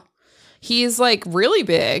Buzzsaw. He's like really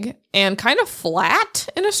big and kind of flat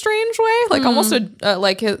in a strange way, like almost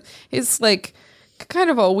like his like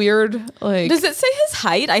kind of a weird like. Does it say his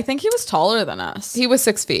height? I think he was taller than us. He was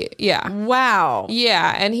 6 feet. Yeah. Wow.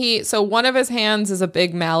 Yeah, and so one of his hands is a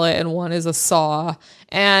big mallet and one is a saw,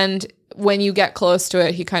 and when you get close to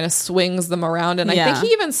it, he kind of swings them around, and I think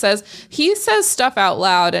he even says stuff out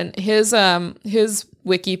loud, and his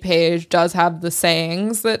wiki page does have the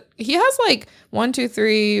sayings that he has like 1, 2,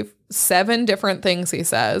 3, 7 different things he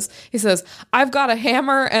says. He says, "I've got a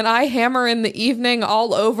hammer and I hammer in the evening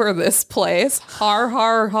all over this place. Har,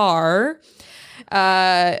 har, har."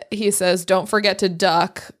 He says, "Don't forget to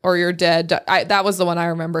duck or you're dead." That was the one I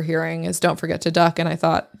remember hearing is "Don't forget to duck." And I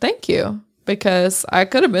thought, thank you, because I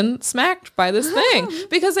could have been smacked by this thing,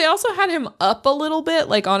 because they also had him up a little bit,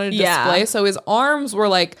 like on a display. So his arms were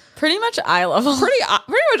like pretty much eye level. Pretty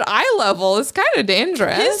much eye level. It's kind of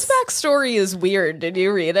dangerous. His backstory is weird. Did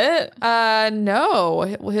you read it? No.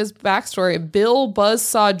 His backstory: Bill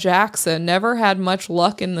Buzzsaw Jackson never had much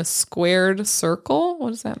luck in the squared circle. What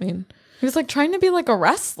does that mean? He was like trying to be like a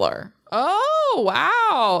wrestler. Oh,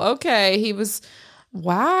 wow. Okay. He was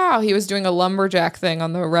doing a lumberjack thing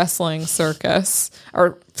on the wrestling circus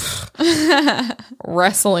or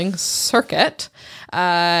wrestling circuit.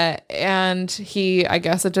 And I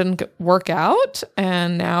guess it didn't work out.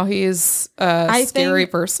 And now he's a scary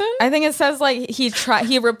person. I think it says like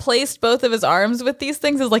he replaced both of his arms with these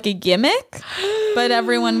things as like a gimmick, but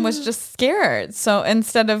everyone was just scared. So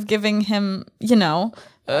instead of giving him,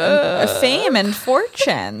 fame and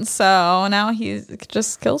fortune, so now he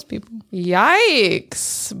just kills people.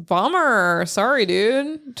 Yikes. Bummer. Sorry,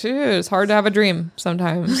 dude. It's hard to have a dream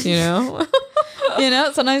sometimes,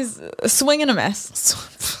 Sometimes a swing and a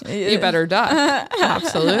miss. You better duck.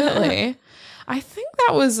 Absolutely. I think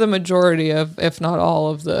that was the majority of, if not all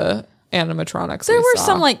of the animatronics. There were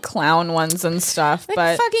some like clown ones and stuff, like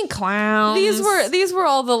but fucking clowns. These were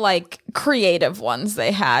all the like creative ones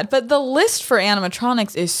they had, but the list for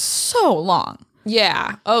animatronics is so long.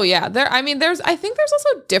 Yeah. Oh yeah. I think there's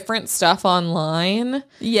also different stuff online.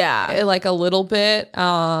 Yeah. Like a little bit.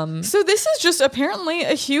 So this is just apparently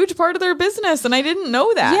a huge part of their business, and I didn't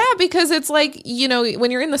know that. Yeah, because it's like, when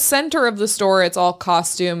you're in the center of the store, it's all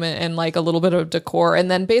costume and like a little bit of decor. And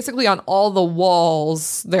then basically on all the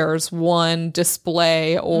walls, there's one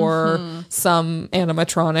display or some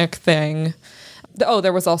animatronic thing. Oh,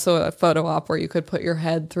 there was also a photo op where you could put your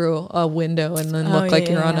head through a window and then look like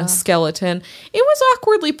you're on a skeleton. It was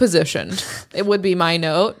awkwardly positioned. It would be my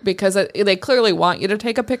note, because they clearly want you to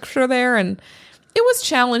take a picture there, and it was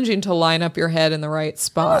challenging to line up your head in the right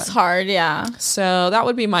spot. It was hard, yeah. So that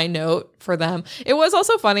would be my note for them. It was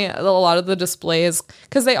also funny, a lot of the displays,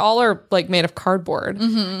 because they all are like made of cardboard.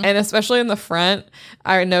 And especially in the front,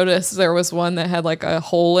 I noticed there was one that had like a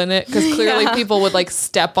hole in it, because clearly people would like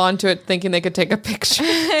step onto it thinking they could take a picture.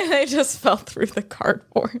 They just fell through the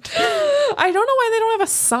cardboard. I don't know why they don't have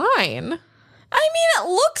a sign. I mean, it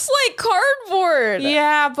looks like cardboard.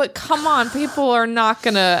 Yeah, but come on, people are not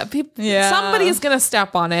gonna. Somebody's gonna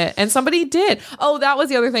step on it, and somebody did. Oh, that was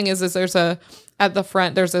the other thing. Is there's at the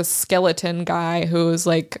front there's a skeleton guy who's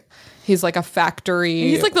like, he's like a factory.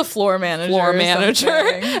 He's like the floor manager.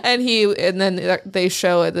 And then they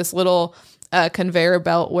show this little conveyor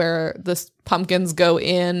belt where the pumpkins go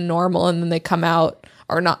in normal, and then they come out,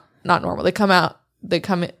 or not normal. They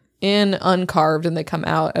come in uncarved, and they come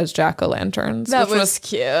out as jack-o'-lanterns. That was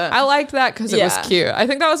cute. I liked that because it was cute. I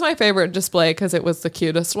think that was my favorite display because it was the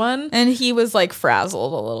cutest one. And he was like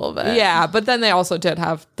frazzled a little bit. Yeah, but then they also did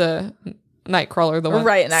have the Nightcrawler, the one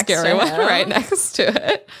right next scary to one, him. right next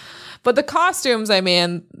to it. But the costumes, I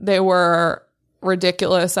mean, they were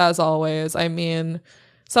ridiculous as always. I mean,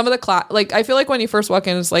 some of the like, I feel like when you first walk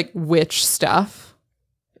in, it's like witch stuff.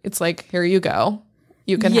 It's like, here you go.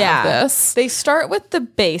 You can have this. They start with the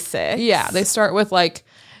basics. Yeah, they start with like,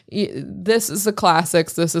 this is the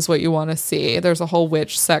classics. This is what you want to see. There's a whole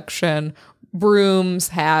witch section, brooms,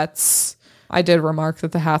 hats. I did remark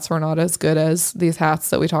that the hats were not as good as these hats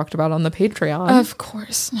that we talked about on the Patreon. Of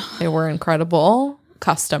course. They were incredible.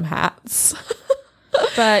 Custom hats.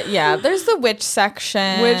 But yeah, there's the witch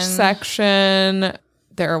section.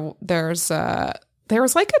 There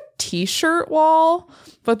was like a t-shirt wall,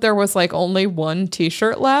 but there was like only one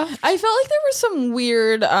t-shirt left. I felt like there were some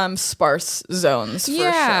weird sparse zones for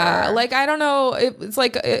sure. Like, I don't know, it's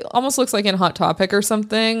like, it almost looks like in Hot Topic or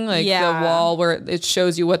something, like the wall where it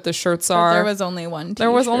shows you what the shirts are. But there was only one t-shirt.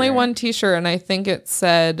 There was only one t-shirt, and I think it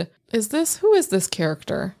said, who is this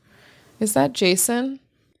character? Is that Jason?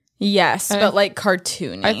 Yes, but like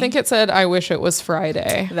cartoony. I think it said, I wish it was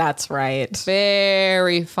Friday. that's right.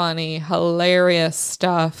 Very funny, hilarious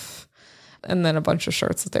stuff. And then a bunch of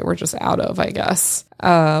shirts that they were just out of, I guess.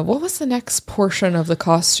 What was the next portion of the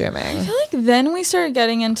costuming? I feel like then we started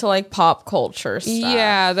getting into like pop culture stuff.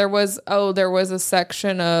 Yeah, there was a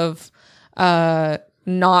section of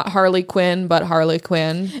not Harley Quinn, but Harley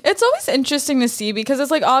Quinn. It's always interesting to see because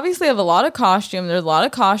it's like obviously they have a lot of costumes. There's a lot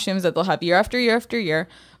of costumes that they'll have year after year after year.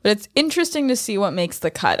 But it's interesting to see what makes the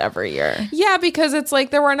cut every year. Yeah, because it's like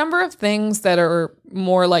there were a number of things that are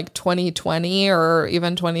more like 2020 or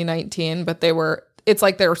even 2019, but it's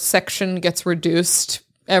like their section gets reduced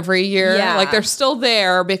every year. Yeah. Like they're still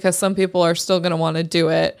there because some people are still going to want to do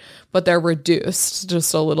it, but they're reduced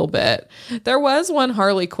just a little bit. There was one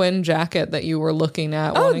Harley Quinn jacket that you were looking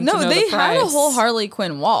at. Oh, wanting to no, know they the had a price. whole Harley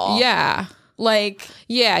Quinn wall. Yeah. Like,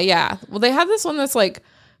 Yeah. Well, they had this one that's like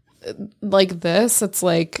this. It's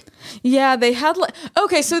like, yeah, they had like,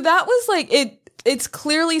 okay, so that was like, it's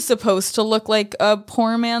clearly supposed to look like a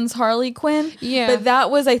poor man's Harley Quinn. Yeah. But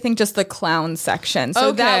that was, I think, just the clown section.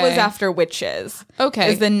 So that was Okay. after Witches.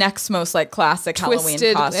 Okay. Is the next most like classic Halloween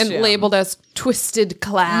twisted costume. and labeled as Twisted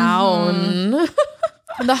Clown.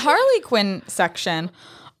 The Harley Quinn section,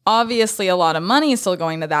 obviously a lot of money is still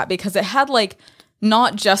going to that because it had like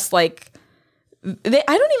not just like I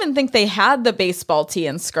don't even think they had the baseball tee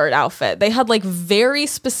and skirt outfit. They had like very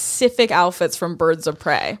specific outfits from Birds of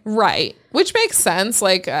Prey. Right. Which makes sense.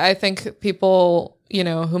 Like, I think people,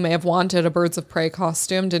 who may have wanted a Birds of Prey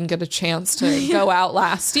costume didn't get a chance to go out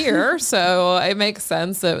last year. So it makes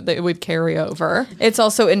sense that it would carry over. It's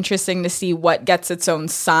also interesting to see what gets its own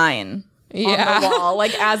sign on the wall.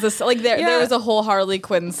 Like there was a whole Harley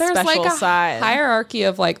Quinn There's special like a sign. hierarchy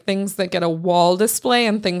of like things that get a wall display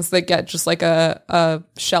and things that get just like a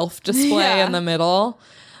shelf display Yeah. in the middle.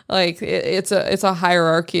 Like it's a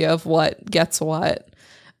hierarchy of what gets what.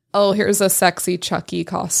 Oh, here's a sexy Chucky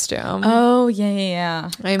costume. Oh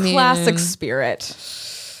yeah. I mean- classic spirit.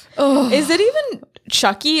 Oh, is it even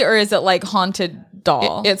Chucky or is it like haunted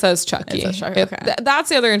doll? It says Chucky. It says Chucky, okay. That's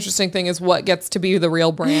the other interesting thing is what gets to be the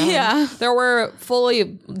real brand. Yeah. There were fully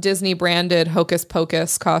Disney branded Hocus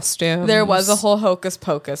Pocus costumes. There was a whole Hocus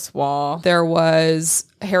Pocus wall. There was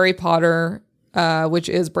Harry Potter, which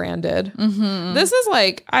is branded. Mm-hmm. This is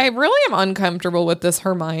like, I really am uncomfortable with this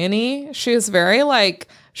Hermione. She is very like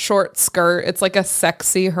short skirt. It's like a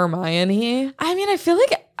sexy Hermione. I mean, I feel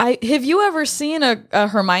like have you ever seen a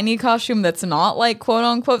Hermione costume that's not like quote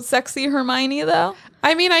unquote sexy Hermione though?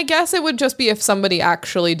 I mean, I guess it would just be if somebody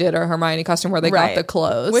actually did a Hermione costume where they got the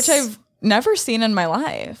clothes. Which I've never seen in my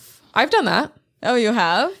life. I've done that. Oh, you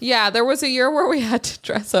have? Yeah, there was a year where we had to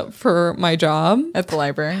dress up for my job. At the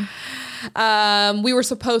library. We were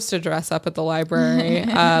supposed to dress up at the library.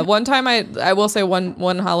 One time, I will say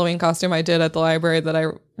one Halloween costume I did at the library that I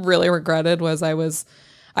really regretted was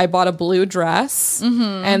I bought a blue dress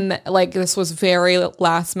and like this was very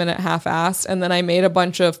last minute half-assed, and then I made a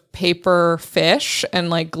bunch of paper fish and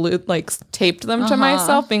like taped them to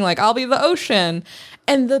myself, being like, I'll be the ocean,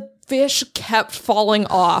 and the fish kept falling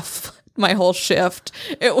off my whole shift.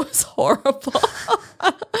 It was horrible.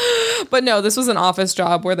 But no, this was an office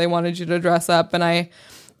job where they wanted you to dress up, and I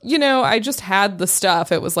just had the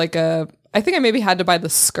stuff. It was like I think I maybe had to buy the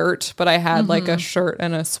skirt, but I had like a shirt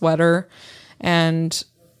and a sweater, and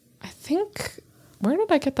I think, where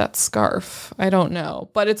did I get that scarf? I don't know,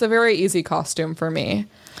 but it's a very easy costume for me.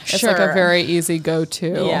 It's like a Sure. very easy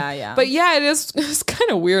go-to. Yeah. But yeah, it's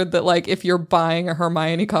kind of weird that like if you're buying a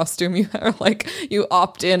Hermione costume, you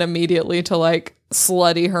opt in immediately to like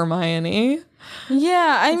slutty Hermione.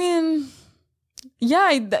 Yeah, I mean, yeah,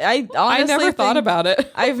 I honestly I never thought think about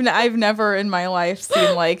it. I've never in my life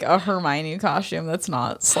seen like a Hermione costume that's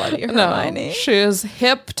not slutty Hermione. No, she is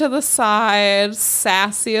hip to the side,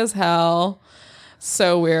 sassy as hell.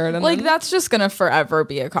 So weird. And Like then- that's just gonna forever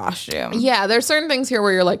be a costume. yeah, there's certain things here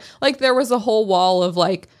where you're like there was a whole wall of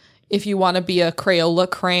like, if you want to be a Crayola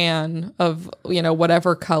crayon of,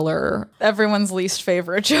 whatever color. Everyone's least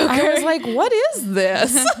favorite Joker. I was like, what is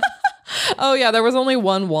this? Oh yeah, there was only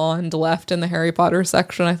one wand left in the Harry Potter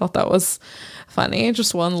section. I thought that was funny.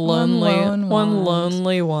 Just one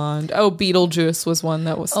lonely wand. Oh, Beetlejuice was one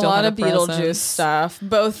that was a still lot had of Beetlejuice presence. stuff,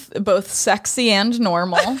 both sexy and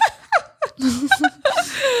normal.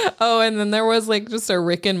 Oh, and then there was like just a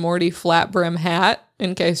Rick and Morty flat brim hat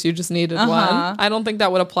in case you just needed one. I don't think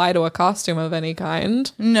that would apply to a costume of any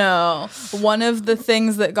kind. No, one of the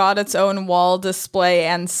things that got its own wall display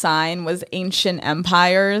and sign was Ancient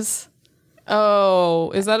Empires.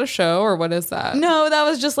 Oh, is that a show or what is that? No, that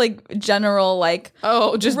was just like general, like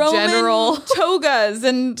Just Roman general togas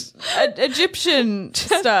and Egyptian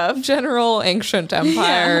stuff. general ancient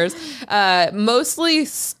empires. Mostly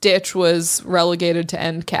Stitch was relegated to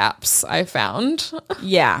end caps, I found.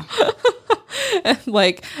 Yeah.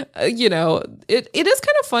 Like, you know, it is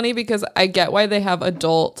kind of funny because I get why they have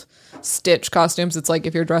adult Stitch costumes. It's like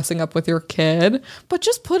if you're dressing up with your kid, but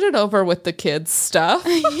just put it over with the kids stuff.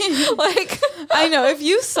 Like, I know, if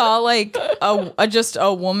you saw like just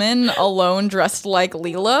a woman alone dressed like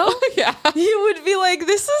Lilo, yeah, you would be like,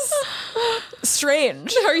 this is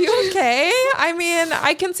strange. are you okay? I mean,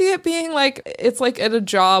 I can see it being like, it's like at a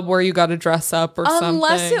job where you got to dress up or something.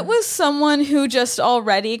 Unless it was someone who just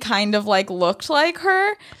already kind of like looked like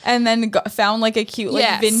her and then found like a cute like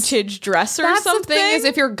Yes. vintage dress or That's something. the thing is,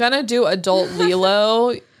 if you're gonna do adult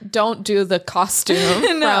Lilo, don't do the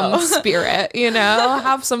costume No. from Spirit, you know,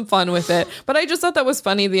 have some fun with it. But I just thought that was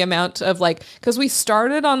funny, the amount of like, because we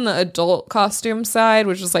started on the adult costume side,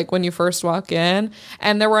 which is like when you first walk in,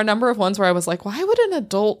 and there were a number of ones where I was like, why would an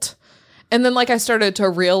adult? And then like I started to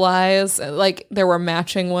realize like there were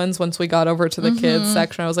matching ones once we got over to the kids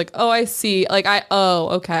section. I was like, oh, I see. Like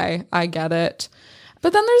okay, I get it.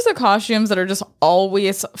 But then there's the costumes that are just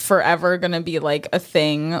always forever going to be like a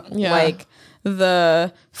thing. Yeah. Like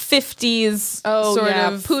the 50s sort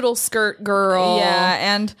of poodle skirt girl. Yeah,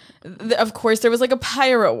 and of course there was like a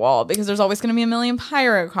pirate wall because there's always going to be a million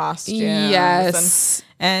pirate costumes. Yes.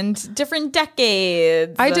 And different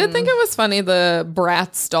decades. I did think it was funny, the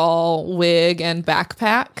Bratz doll wig and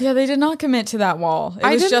backpack. Yeah, they did not commit to that wall. It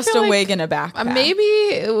I was didn't just feel a like- wig and a backpack.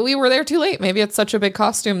 Maybe we were there too late. Maybe it's such a big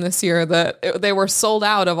costume this year that they were sold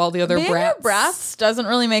out of all the other Being Bratz. a Bratz doesn't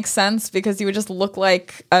really make sense because you would just look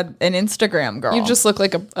like an Instagram girl. You just look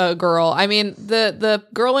like a girl. I mean, the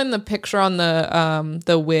girl in the picture on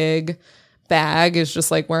the wig bag is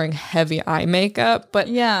just like wearing heavy eye makeup. But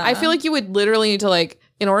Yeah. I feel like you would literally need to like,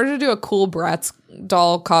 in order to do a cool Bratz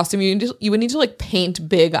doll costume, you would need to like paint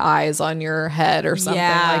big eyes on your head or something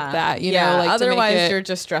like that. You know, like otherwise to make it you're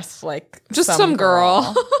just dressed like just some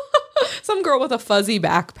girl. Some girl with a fuzzy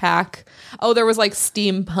backpack. Oh, there was like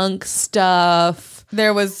steampunk stuff.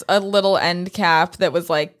 There was a little end cap that was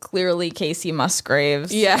like clearly Casey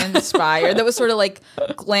Musgraves inspired. That was sort of like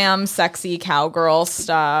glam, sexy cowgirl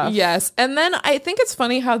stuff. Yes. And then I think it's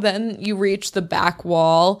funny how then you reach the back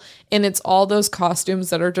wall and it's all those costumes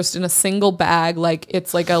that are just in a single bag. Like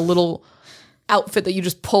it's like a little outfit that you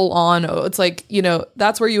just pull on. It's like, you know,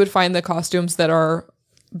 that's where you would find the costumes that are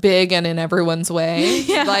big and in everyone's way.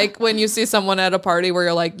 Yeah. Like when you see someone at a party where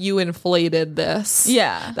you're like, you inflated this.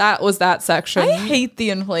 Yeah. That was that section. I hate the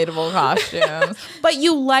inflatable costumes. But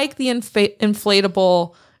you like the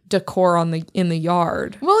inflatable decor in the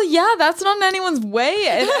yard. Well, yeah, that's not in anyone's way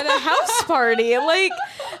at a house party. Like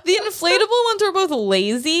the inflatable ones are both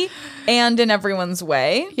lazy and in everyone's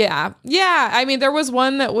way. Yeah. Yeah. I mean, there was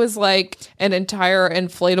one that was like an entire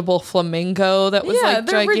inflatable flamingo that was like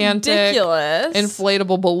they're gigantic. ridiculous.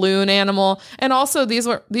 Inflatable balloon animal. And also these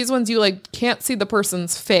ones you like can't see the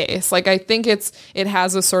person's face. Like I think it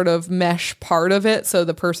has a sort of mesh part of it so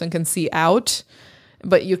the person can see out,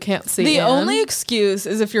 but you can't see The in. only excuse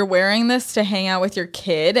is if you're wearing this to hang out with your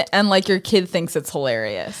kid and like your kid thinks it's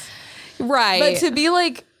hilarious. Right. But to be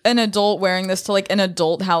like an adult wearing this to like an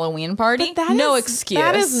adult Halloween party, no excuse.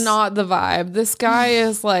 That is not the vibe. This guy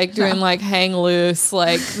is like doing like hang loose.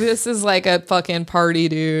 Like this is like a fucking party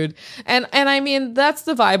dude. And I mean, that's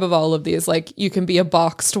the vibe of all of these. Like you can be a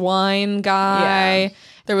boxed wine guy. Yeah.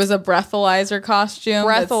 There was a breathalyzer costume.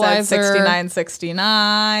 Breathalyzer. That said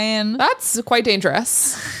 6969. That's quite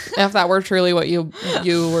dangerous. If that were truly what you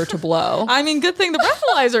were to blow. I mean, good thing the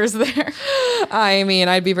breathalyzer's there. I mean,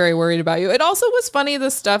 I'd be very worried about you. It also was funny,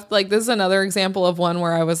 the stuff, like this is another example of one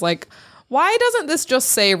where I was like, why doesn't this just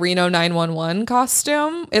say Reno 911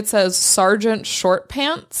 costume? It says Sergeant Short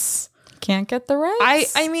Pants. Can't get the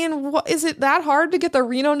rights. I mean, what, is it that hard to get the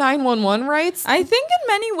Reno 911 rights? I think in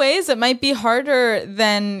many ways it might be harder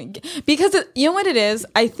than because you know what it is.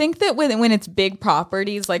 I think that when it's big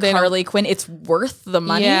properties like Harley Quinn, it's worth the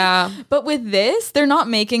money. Yeah. But with this, they're not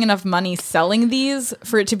making enough money selling these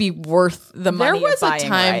for it to be worth the money. There was of a buying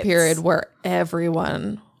time rights. period where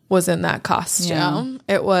everyone was in that costume.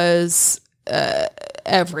 It was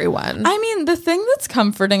everyone. I mean, the thing that's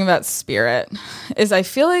comforting about Spirit is I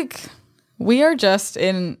feel like we are just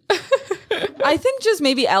in, I think just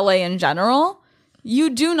maybe LA in general, you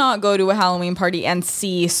do not go to a Halloween party and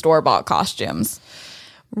see store-bought costumes.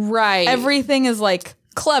 Right. Everything is like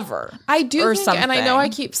clever. I do or think, something. and I know I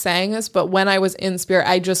keep saying this, but when I was in Spirit,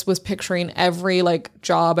 I just was picturing every like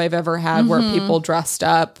job I've ever had where people dressed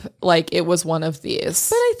up like it was one of these.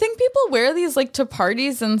 But I think people wear these like to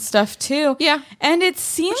parties and stuff too. Yeah. And it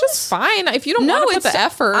seems It's fine if you don't want to put the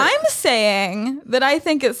effort. I'm saying that I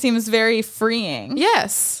think it seems very freeing.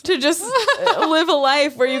 Yes. To just live a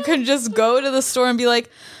life where you can just go to the store and be like,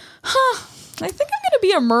 I think I'm going to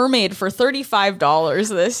be a mermaid for $35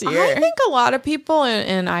 this year. I think a lot of people,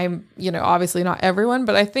 and I'm, obviously not everyone,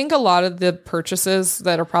 but I think a lot of the purchases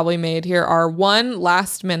that are probably made here are one,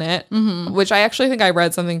 last minute, which I actually think I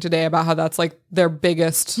read something today about how that's like their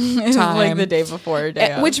biggest time. Like the day before,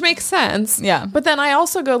 day of. Which makes sense. Yeah. But then I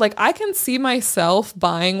also go like, I can see myself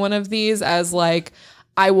buying one of these as like,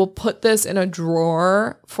 I will put this in a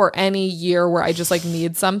drawer for any year where I just like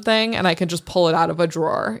need something and I can just pull it out of a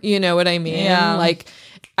drawer. You know what I mean? Yeah. Like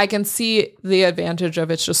I can see the advantage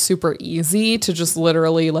of it's just super easy to just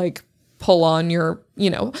literally like pull on your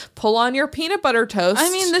peanut butter toast.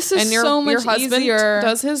 I mean, this is and so much your husband easier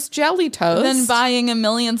does his jelly toast than buying a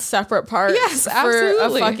million separate parts Yes, for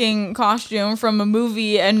absolutely. a fucking costume from a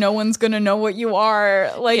movie and no one's going to know what you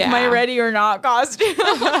are. Like my ready or not costume.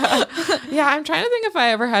 Yeah, I'm trying to think if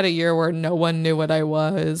I ever had a year where no one knew what I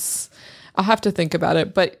was. I'll have to think about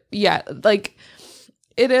it. But yeah, like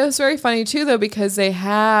it is very funny too, though, because they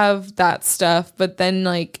have that stuff, but then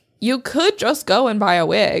like you could just go and buy a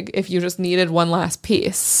wig if you just needed one last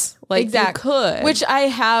piece. Like exactly. You could. Which I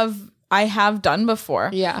have done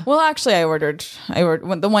before. Yeah. Well, actually, I ordered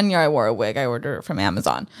the 1 year I wore a wig, I ordered it from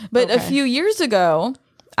Amazon. But a few years ago,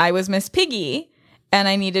 I was Miss Piggy and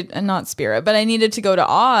I needed, not Spirit, but I needed to go to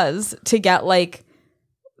Oz to get like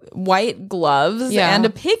white gloves and a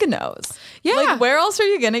pig nose. Yeah. Like where else are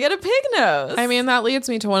you going to get a pig nose? I mean, that leads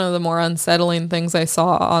me to one of the more unsettling things I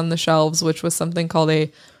saw on the shelves, which was something called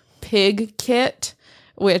a pig kit,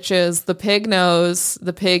 which is the pig nose,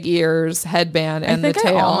 the pig ears, headband, and the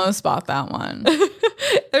tail. I almost bought that one.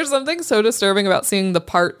 There's something so disturbing about seeing the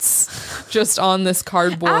parts just on this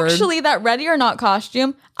cardboard. Actually, that Ready or Not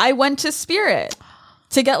costume, I went to Spirit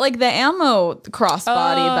to get like the ammo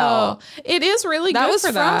crossbody belt. It is really that good was for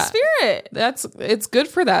from that. Spirit. It's good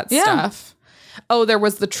for that stuff. Oh, there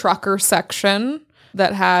was the trucker section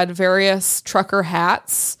that had various trucker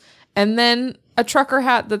hats, and then a trucker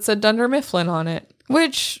hat that said Dunder Mifflin on it,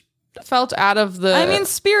 which felt out of the... I mean,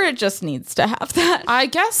 Spirit just needs to have that. I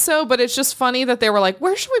guess so, but it's just funny that they were like,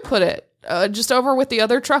 where should we put it? Just over with the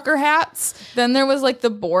other trucker hats? Then there was like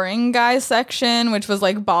the boring guy section, which was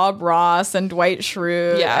like Bob Ross and Dwight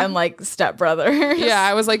Schrute and like Step Brothers. Yeah,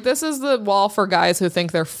 I was like, this is the wall for guys who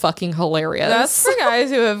think they're fucking hilarious. That's for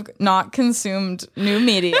guys who have not consumed new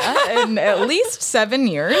media in at least 7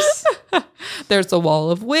 years. There's the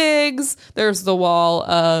wall of wigs. There's the wall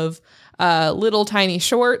of little tiny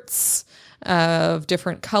shorts of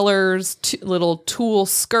different colors, little tulle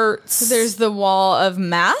skirts. There's the wall of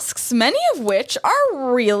masks, many of which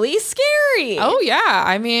are really scary. Oh, yeah.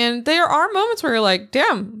 I mean, there are moments where you're like,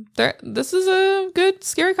 damn, this is a good,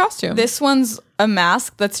 scary costume. This one's a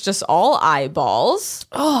mask that's just all eyeballs.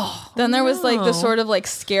 Oh. Then there was like the sort of like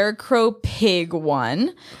scarecrow pig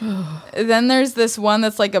one. Then there's this one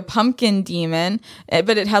that's like a pumpkin demon,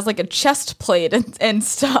 but it has like a chest plate and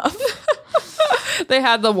stuff. They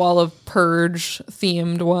had the wall of Purge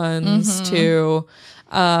themed ones too.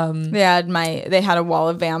 They had a wall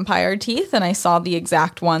of vampire teeth, and I saw the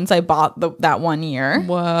exact ones I bought that 1 year.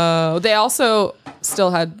 Whoa! They also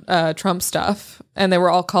still had Trump stuff, and they were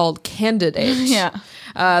all called Candidate. Yeah.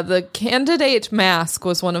 The Candidate mask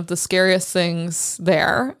was one of the scariest things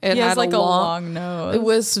there. It has had like a long nose. It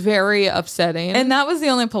was very upsetting, and that was the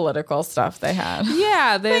only political stuff they had.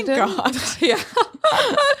 Yeah, they Thank didn't. God. Yeah,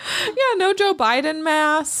 yeah. No Joe Biden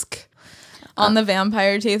mask. On the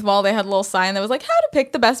vampire teeth wall, they had a little sign that was like, how to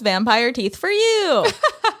pick the best vampire teeth for you.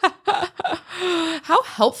 How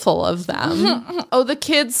helpful of them. Oh, the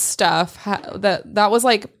kids stuff. That was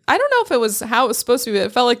like, I don't know if it was how it was supposed to be.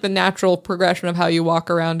 It felt like the natural progression of how you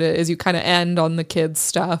walk around it is you kind of end on the kids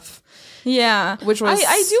stuff. Yeah. Which was...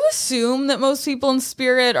 I do assume that most people in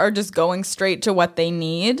Spirit are just going straight to what they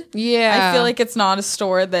need. Yeah. I feel like it's not a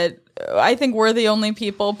store that... I think we're the only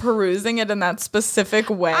people perusing it in that specific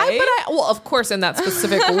way. Well, of course, in that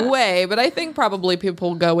specific way, but I think probably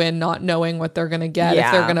people go in not knowing what they're going to get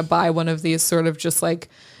if they're going to buy one of these sort of just like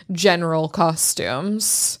general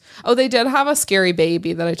costumes. Oh, they did have a scary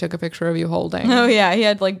baby that I took a picture of you holding. Oh, yeah. He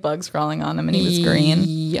had like bugs crawling on him and he was green.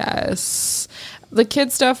 Yes. The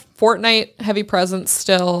kid stuff, Fortnite, heavy presence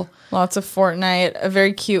still. Lots of Fortnite. A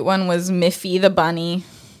very cute one was Miffy the bunny.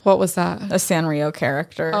 What was that? A Sanrio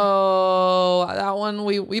character. Oh, that one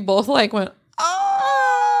we both like went, oh!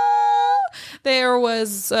 There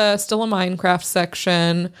was still a Minecraft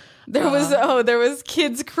section. There was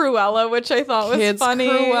Kids Cruella, which I thought was Kids funny.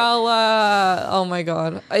 Cruella. Oh my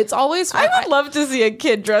god. It's always fun. I would love to see a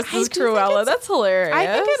kid dressed as Cruella. That's hilarious. I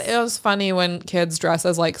think it is funny when kids dress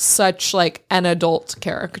as like such like an adult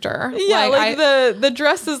character. Yeah, the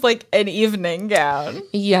dress is like an evening gown.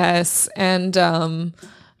 Yes, and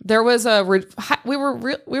there was we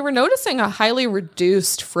were noticing a highly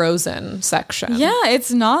reduced Frozen section. Yeah,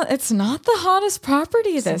 it's not the hottest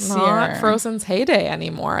property this year. Not Frozen's heyday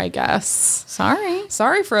anymore, I guess.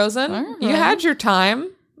 Sorry, Frozen. You had your time,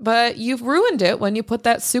 but you've ruined it when you put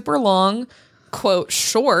that super long quote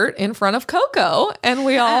short in front of Coco, and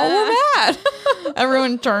we all were mad.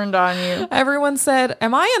 Everyone turned on you. Everyone said,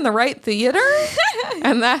 "Am I in the right theater?"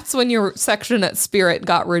 And that's when your section at Spirit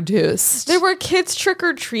got reduced. There were kids trick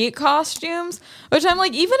or treat costumes, which I'm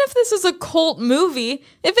like, even if this is a cult movie,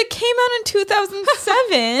 if it came out in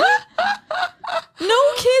 2007,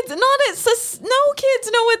 no kids know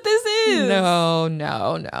what this is.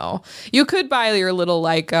 No. You could buy your little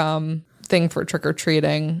like thing for trick or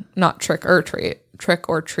treating, not trick or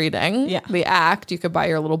treating. Yeah. The act. You could buy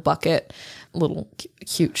your little bucket, little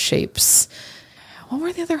cute shapes. What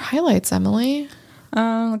were the other highlights, Emily?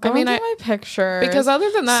 My picture. Because other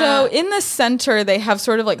than that, so in the center they have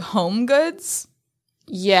sort of like home goods.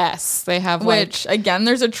 Yes, they have. Which again,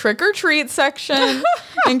 there's a trick or treat section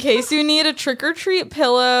in case you need a trick or treat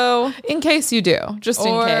pillow. In case you do, just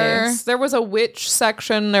in case. There was a witch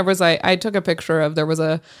section. There was I took a picture of. There was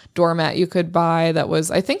a doormat you could buy that was.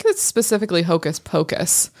 I think it's specifically Hocus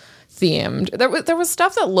Pocus themed. There was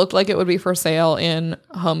stuff that looked like it would be for sale in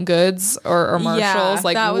Home Goods or Marshalls,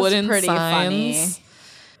 like that was wooden pretty signs. Funny.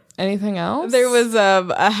 Anything else? There was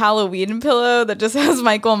a Halloween pillow that just has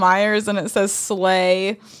Michael Myers and it says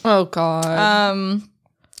Slay. Oh God.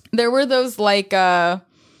 There were those like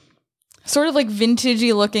sort of like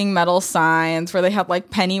vintagey looking metal signs where they had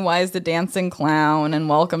like Pennywise the Dancing Clown and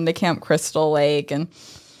Welcome to Camp Crystal Lake, and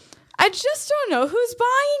I just don't know who's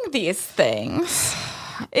buying these things.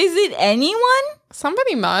 Is it anyone?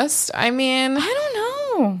 Somebody must. I mean, I don't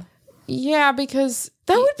know. Yeah, because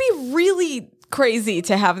that would be really crazy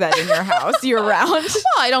to have that in your house year round. Well,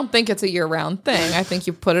 I don't think it's a year-round thing. I think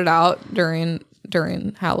you put it out during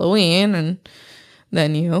Halloween, and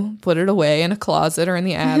then you put it away in a closet or in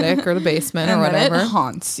the attic or the basement or whatever. It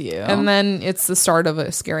haunts you. And then it's the start of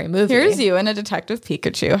a scary movie. Here's you in a Detective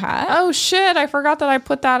Pikachu hat. Oh shit, I forgot that I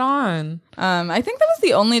put that on. I think that was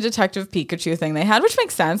the only Detective Pikachu thing they had, which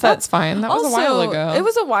makes sense. That's fine. That was a while ago. It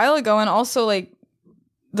was a while ago, and also like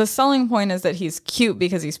the selling point is that he's cute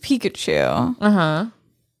because he's Pikachu. Uh-huh.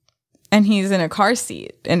 And he's in a car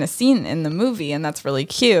seat in a scene in the movie, and that's really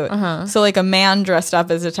cute. Uh-huh. So like a man dressed up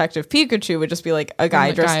as Detective Pikachu would just be like a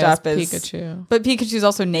guy dressed up as Pikachu. But Pikachu's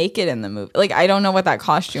also naked in the movie. Like, I don't know what that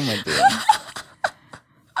costume would be.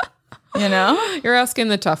 You know? You're asking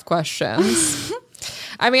the tough questions.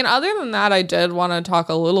 I mean, other than that, I did want to talk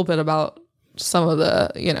a little bit about some of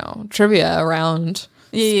the, trivia around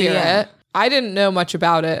Spirit. Yeah. I didn't know much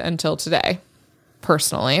about it until today,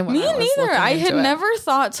 personally. Me neither. I had never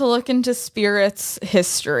thought to look into Spirit's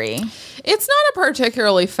history. It's not a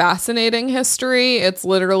particularly fascinating history. It's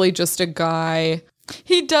literally just a guy.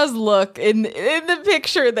 He does look, in the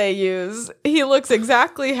picture they use, he looks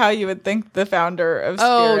exactly how you would think the founder of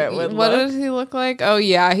Spirit would look. What does he look like? Oh,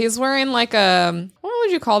 yeah. He's wearing like what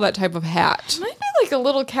would you call that type of hat? It might be like a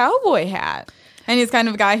little cowboy hat. And he's kind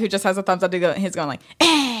of a guy who just has a thumbs up to go, he's going like,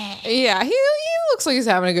 eh. Yeah, he looks like he's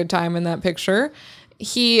having a good time in that picture.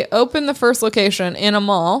 He opened the first location in a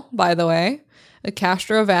mall, by the way, the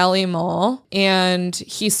Castro Valley Mall. And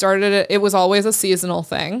he started it. It was always a seasonal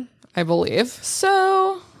thing, I believe.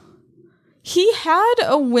 So he had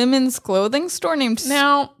a women's clothing store named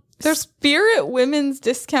there's Spirit Women's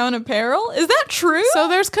Discount Apparel. Is that true? So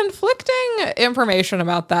there's conflicting information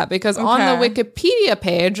about that because on the Wikipedia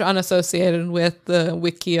page unassociated with the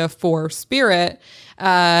Wikia for Spirit,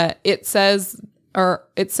 it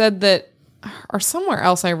said that, or somewhere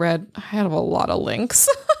else I read, I have a lot of links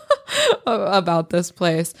about this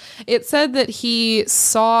place. It said that he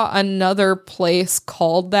saw another place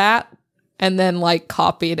called that and then like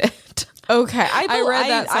copied it. Okay, I read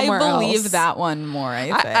that somewhere else. I believe that one more,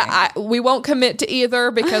 I think. We won't commit to either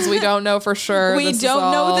because we don't know for sure. We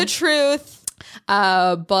don't know the truth.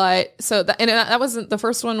 But so that wasn't, the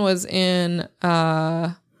first one was in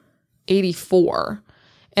 84.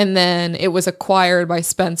 And then it was acquired by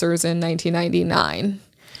Spencer's in 1999.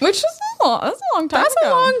 Which is that's a long time ago. That's a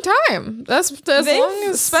long time. That's as long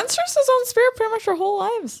as Spencer's has owned Spirit pretty much their whole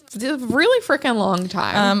lives. It's a really freaking long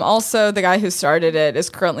time. Also, the guy who started it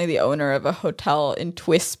is currently the owner of a hotel in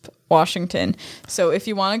Twisp, Washington. So if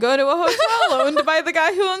you want to go to a hotel owned by the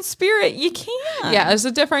guy who owns Spirit, you can. Yeah, there's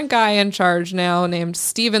a different guy in charge now named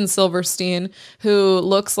Steven Silverstein, who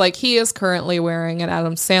looks like he is currently wearing an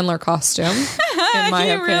Adam Sandler costume, in my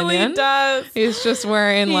opinion. Really does. He's just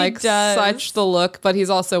wearing such the look, but he's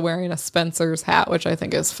also wearing a Spencer's hat, which I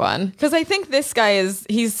think is fun. Because I think this guy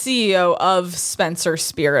he's CEO of Spencer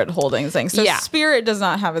Spirit Holdings thing. So Spirit does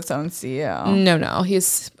not have its own CEO. No,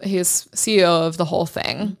 he's CEO of the whole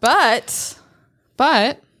thing. But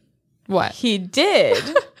what? He did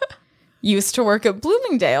used to work at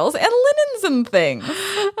Bloomingdale's and Linens and Things.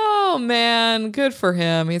 Oh man, good for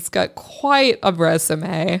him. He's got quite a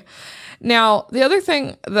resume. Now, the other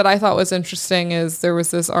thing that I thought was interesting is there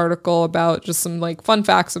was this article about just some like fun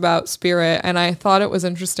facts about Spirit, and I thought it was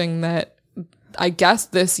interesting that I guess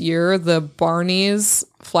this year the Barney's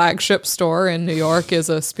flagship store in New York is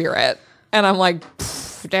a Spirit. And I'm like,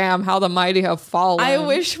 damn, how the mighty have fallen. I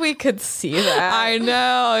wish we could see that. I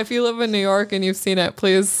know. If you live in New York and you've seen it,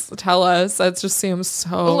 please tell us. That just seems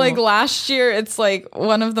so... Like last year, it's like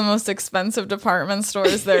one of the most expensive department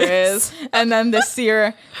stores there is. And then this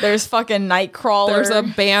year, there's fucking Nightcrawler. There's a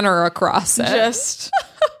banner across it. Just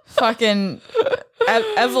fucking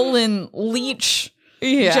Evelyn Leach.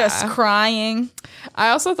 Yeah. Just crying. I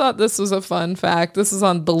also thought this was a fun fact. This is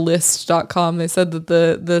on thelist.com. They said that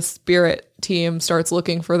the Spirit team starts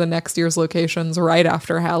looking for the next year's locations right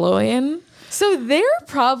after Halloween. So they're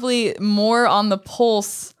probably more on the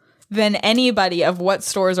pulse than anybody of what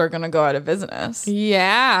stores are going to go out of business.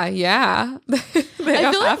 Yeah. I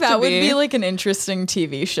feel like that would be like an interesting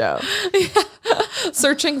TV show. Yeah.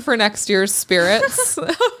 Searching for next year's spirits.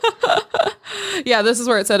 Yeah, this is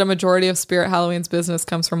where it said a majority of Spirit Halloween's business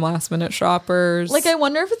comes from last minute shoppers. Like, I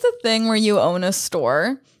wonder if it's a thing where you own a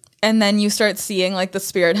store and then you start seeing like the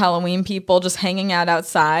Spirit Halloween people just hanging out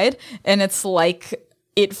outside and it's like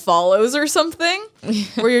It Follows or something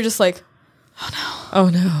where you're just like, oh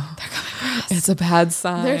no, they're coming for us. It's a bad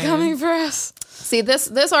sign. They're coming for us. See,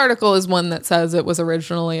 this article is one that says it was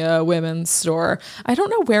originally a women's store. I don't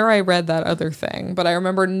know where I read that other thing, but I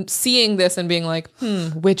remember seeing this and being like,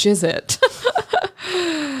 which is it?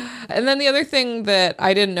 And then the other thing that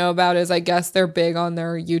I didn't know about is I guess they're big on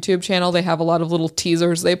their YouTube channel. They have a lot of little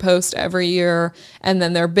teasers they post every year. And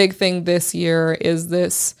then their big thing this year is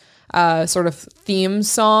this sort of theme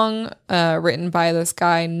song written by this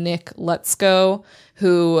guy, Nick Letsko,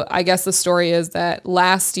 who I guess the story is that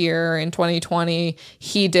last year in 2020,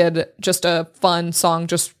 he did just a fun song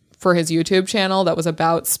just for his YouTube channel that was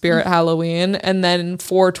about Spirit Halloween. And then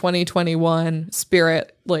for 2021,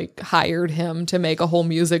 Spirit like hired him to make a whole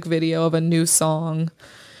music video of a new song.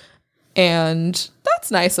 And that's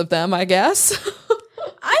nice of them, I guess.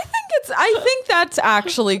 I think that's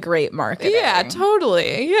actually great marketing. Yeah,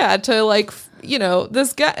 totally. Yeah, to like,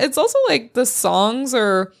 this guy, it's also like the songs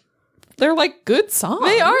they're like good songs.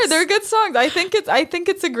 They are. They're good songs. I think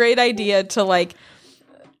it's a great idea to like,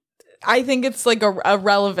 I think it's like a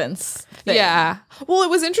relevance thing. Yeah. Well,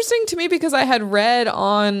 it was interesting to me because I had read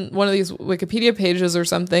on one of these Wikipedia pages or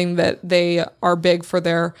something that they are big for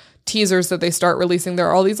their teasers that they start releasing. There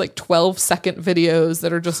are all these like 12-second videos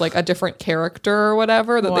that are just like a different character or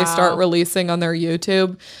whatever that they start releasing on their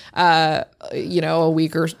YouTube, a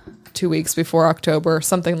week or 2 weeks before October,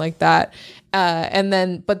 something like that.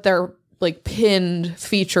 But their like pinned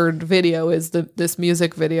featured video is this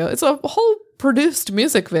music video. It's a whole produced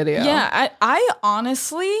music video. Yeah, I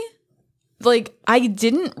honestly, like, I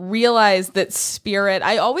didn't realize that Spirit,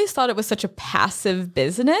 I always thought it was such a passive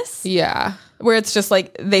business. Yeah. Where it's just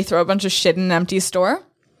like they throw a bunch of shit in an empty store.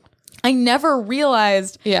 I never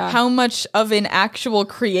realized how much of an actual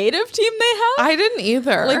creative team they have. I didn't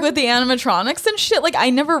either. Like with the animatronics and shit. Like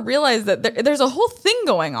I never realized that there's a whole thing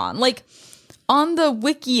going on. Like on the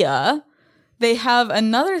Wikia, they have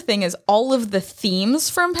another thing is all of the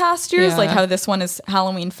themes from past years, like how this one is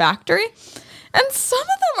Halloween Factory. And some of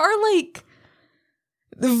them are like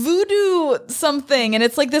voodoo something. And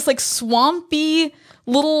it's like this like swampy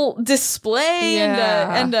little display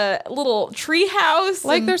and a little tree house.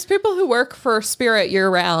 Like there's people who work for Spirit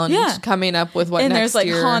year round coming up with what and next there's like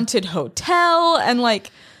year. Haunted Hotel and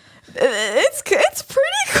like it's pretty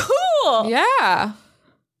cool. Yeah.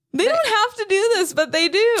 They don't have to do this, but they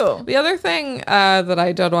do. The other thing that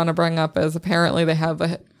I did want to bring up is apparently they have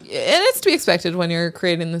and it's to be expected when you're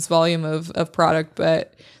creating this volume of product,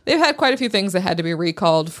 but they've had quite a few things that had to be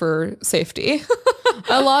recalled for safety.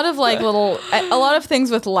 A lot of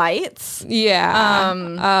things with lights. Yeah.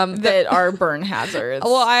 That are burn hazards.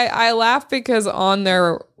 Well, I laugh because on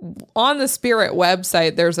the Spirit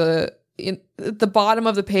website, there's at the bottom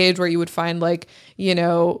of the page where you would find like, you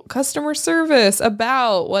know, customer service,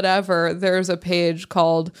 about whatever, there's a page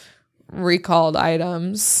called recalled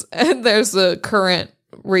items, and there's the current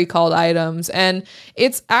recalled items, and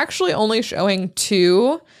it's actually only showing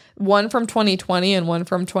 2, one from 2020 and one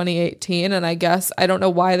from 2018. And I guess I don't know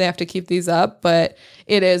why they have to keep these up, but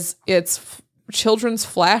it's children's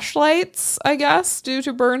flashlights, I guess, due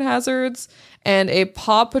to burn hazards, and a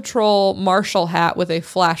Paw Patrol Marshall hat with a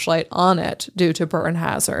flashlight on it due to burn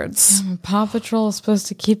hazards. Paw Patrol is supposed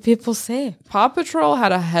to keep people safe. Paw Patrol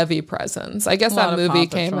had a heavy presence. I guess that movie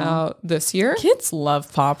came out this year. Kids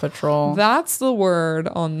love Paw Patrol. That's the word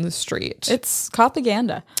on the street. It's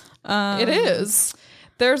propaganda. It is.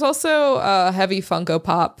 There's also a heavy Funko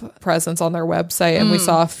Pop presence on their website, and we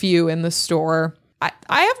saw a few in the store. I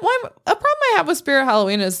have a problem I have with Spirit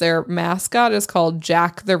Halloween is their mascot is called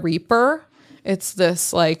Jack the Reaper. It's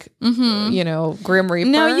this like, you know, Grim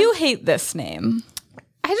Reaper. No, you hate this name.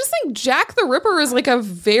 I just think Jack the Ripper is like a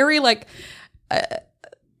very like,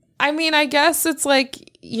 I mean, I guess it's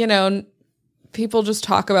like, you know, people just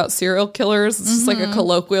talk about serial killers. It's just like a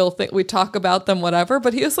colloquial thing. We talk about them, whatever.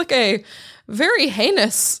 But he is like a very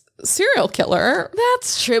heinous serial killer.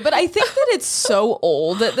 That's true, but I think that it's so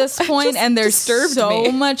old at this point, and there's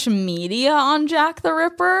so much media on Jack the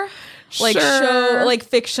Ripper, like like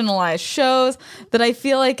fictionalized shows, that I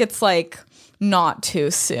feel like it's like not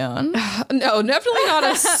too soon. No, definitely not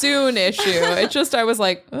a soon issue. It's just I was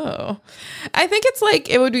like, oh, I think it's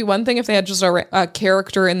like it would be one thing if they had just a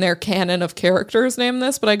character in their canon of characters named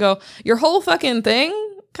this, but I go, your whole fucking thing.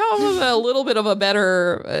 Come up with a little bit of a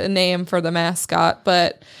better name for the mascot,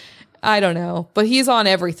 but I don't know. But he's on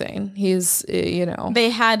everything. He's, you know. They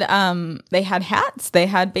had hats. They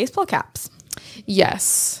had baseball caps.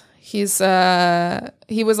 Yes. He was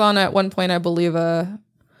on at one point, I believe, a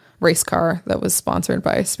race car that was sponsored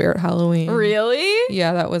by Spirit Halloween. Really?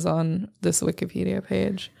 Yeah, that was on this Wikipedia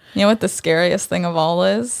page. You know what the scariest thing of all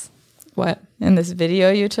is? What? In this video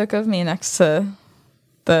you took of me next to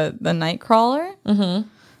the Nightcrawler. Mm-hmm.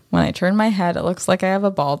 When I turn my head, it looks like I have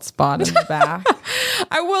a bald spot in the back.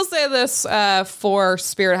 I will say this for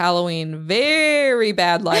Spirit Halloween, very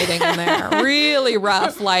bad lighting in there. Really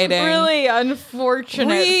rough lighting. Really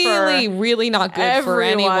unfortunate. Really not good for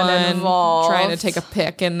anyone involved. Trying to take a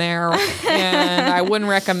pic in there. And I wouldn't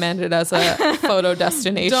recommend it as a photo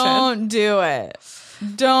destination. Don't do it.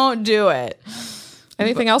 Don't do it.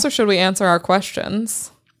 Anything else, or should we answer our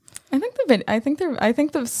questions? I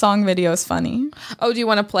think the song video is funny. Oh, do you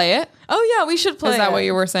want to play it? Oh yeah, we should play it. Is that what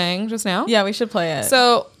you were saying just now? Yeah, we should play it.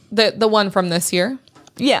 So the one from this year?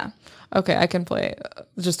 Yeah. Okay, I can play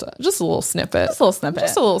just a little snippet. Just a little snippet.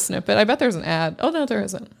 Just a little snippet. I bet there's an ad. Oh no, there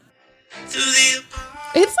isn't.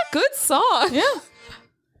 It's a good song. Yeah.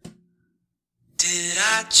 Did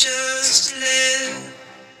I just live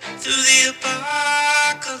through the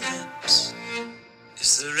apocalypse?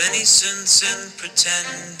 Is there any sense in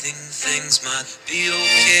pretending things might be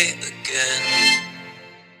okay again?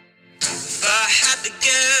 If I had to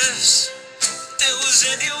guess, if there was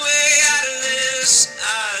any way out of this,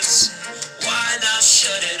 I'd say, why not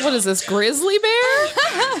shut it What is this, Grizzly Bear?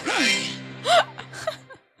 right?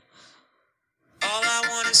 All I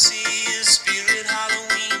want to see is Spirit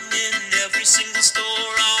Halloween in every single store,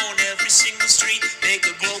 on every single street. Make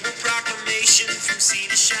a global proclamation from sea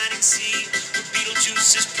to shining sea.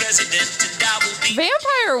 Beetlejuice is president and I will be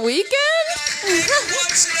Vampire Weekend?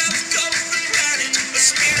 what's left of the planet, a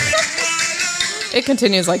spirit of Halloween. It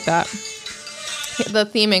continues like that. The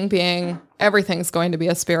theming being everything's going to be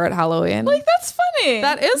a Spirit Halloween. Like, that's funny.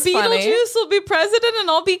 That is funny. Beetlejuice will be president and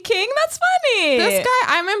I'll be king. That's funny. This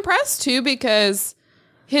guy, I'm impressed too, because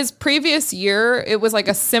his previous year, it was like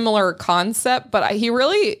a similar concept, but he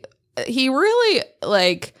really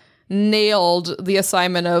like nailed the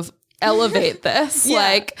assignment of elevate this. Yeah.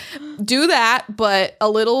 Like, do that, but a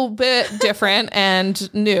little bit different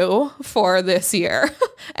and new for this year.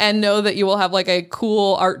 And know that you will have like a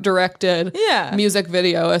cool art directed music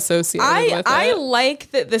video associated with it. I like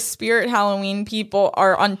that the Spirit Halloween people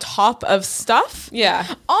are on top of stuff.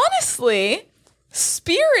 Yeah. Honestly,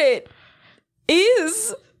 Spirit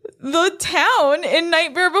is the town in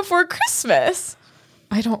Nightmare Before Christmas.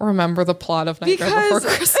 I don't remember the plot of Nightmare Before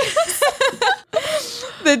Christmas.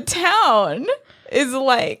 The town is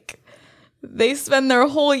like, they spend their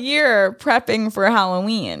whole year prepping for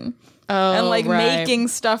Halloween. And like making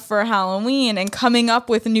stuff for Halloween and coming up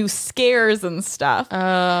with new scares and stuff. Oh.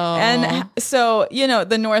 And so, you know,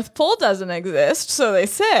 the North Pole doesn't exist, so they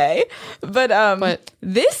say. But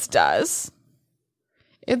this does.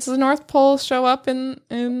 It's the North Pole show up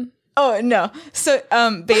in Oh, no. So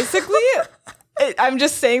basically, I'm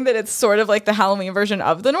just saying that it's sort of like the Halloween version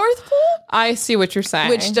of the North Pole, I see what you're saying.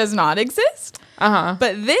 which does not exist. But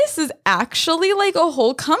this is actually like a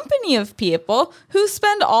whole company of people who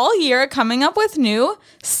spend all year coming up with new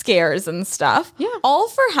scares and stuff. Yeah. All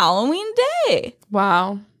for Halloween Day.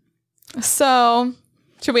 Wow. So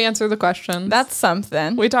Should we answer the question? that's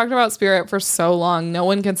something. We talked about Spirit for so long. No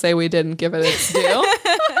one can say we didn't give it its due.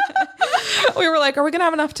 We were like, are we going to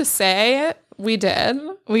have enough to say? We did.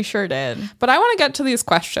 We sure did. But I want to get to these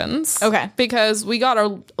questions. Okay. Because we got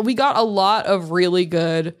a lot of really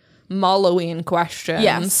good Malloween questions.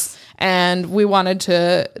 Yes. And we wanted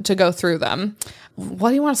to go through them. What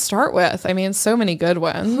do you want to start with? I mean, so many good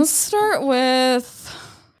ones. Let's start with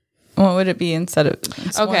what would it be instead of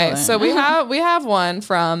Okay, so we have one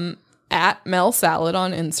from @MelSalad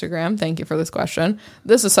on Instagram. Thank you for this question.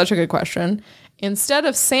 This is such a good question. Instead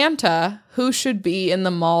of Santa, who should be in the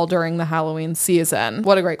mall during the Halloween season?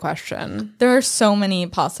 What a great question. There are so many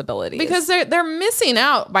possibilities. Because they're missing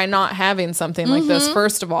out by not having something like this,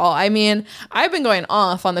 first of all. I mean, I've been going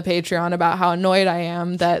off on the Patreon about how annoyed I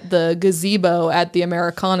am that the gazebo at the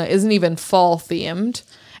Americana isn't even fall themed.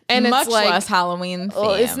 And much it's like, less Halloween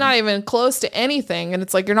well, it's themed. not even close to anything. And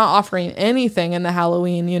it's like you're not offering anything in the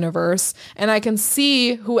Halloween universe. And I can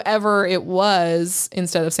see whoever it was,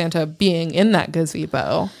 instead of Santa, being in that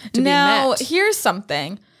gazebo to Now, be met. here's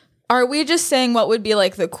something. Are we just saying what would be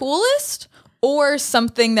like the coolest, or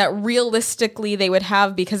something that realistically they would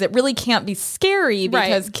have because it really can't be scary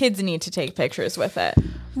because kids need to take pictures with it?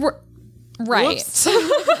 Right.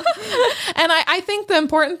 And I think the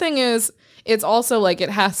important thing is it's also like it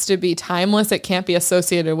has to be timeless. It can't be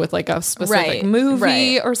associated with like a specific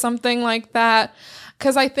movie or something like that.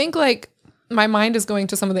 Because I think like my mind is going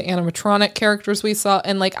to some of the animatronic characters we saw.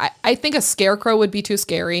 And like I think a scarecrow would be too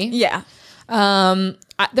scary. Yeah.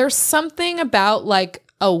 There's something about like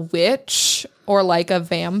a witch or like a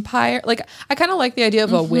vampire. Like I kind of like the idea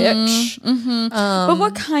of a witch. But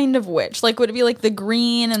what kind of witch? Like, would it be like the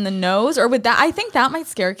green and the nose, or would that? I think that might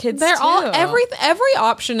scare kids. They're too. all every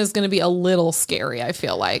option is going to be a little scary, I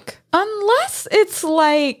feel like. Unless it's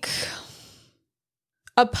like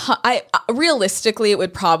realistically, it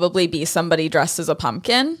would probably be somebody dressed as a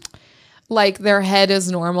pumpkin. Like their head is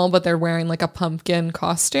normal, but they're wearing like a pumpkin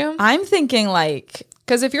costume. I'm thinking like,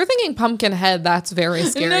 Because if you're thinking pumpkin head, that's very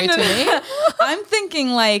scary to me. I'm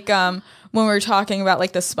thinking like when we were talking about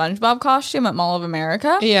like the SpongeBob costume at Mall of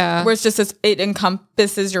America. Yeah. Where it's just this, it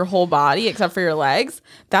encompasses your whole body except for your legs.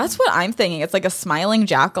 That's what I'm thinking. It's like a smiling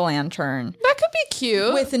jack-o'-lantern. That could be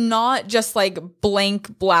cute. With not just like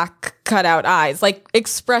blank black cutout eyes, like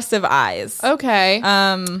expressive eyes. Okay.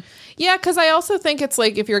 Yeah, because I also think it's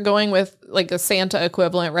like if you're going with like a Santa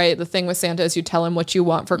equivalent, right? The thing with Santa is you tell him what you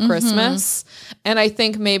want for Christmas. And I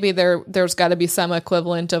think maybe there's got to be some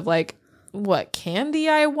equivalent of like what candy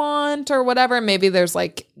I want or whatever. Maybe there's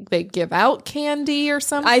like they give out candy or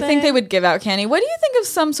something. I think they would give out candy. What do you think of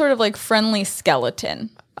some sort of like friendly skeleton?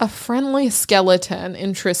 A friendly skeleton.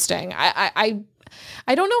 Interesting.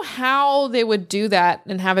 I don't know how they would do that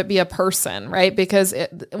and have it be a person, right? Because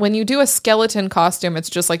when you do a skeleton costume, it's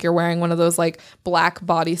just like you're wearing one of those like black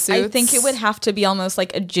bodysuits. I think it would have to be almost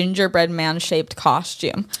like a gingerbread man shaped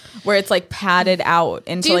costume where it's like padded out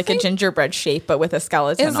into like a gingerbread shape, but with a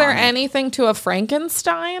skeleton. Is there on it. anything to a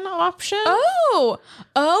Frankenstein option?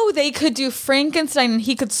 Oh, they could do Frankenstein and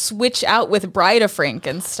he could switch out with Bride of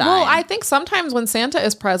Frankenstein. Well, I think sometimes when Santa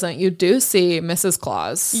is present, you do see Mrs.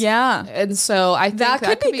 Claus. yeah. And so I think That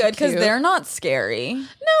could be good because cute. they're not scary. No,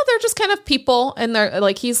 they're just kind of people, and they're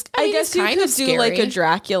like I guess you kind could of do scary. like a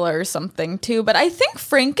Dracula or something too. But I think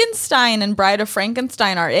Frankenstein and Bride of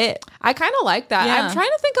Frankenstein are it. I kind of like that. Yeah. I'm trying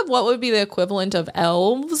to think of what would be the equivalent of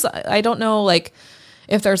elves. I don't know, like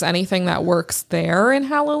if there's anything that works there in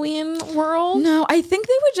Halloween world. No, I think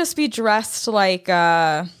they would just be dressed like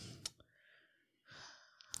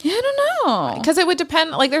yeah, I don't know. Because it would depend.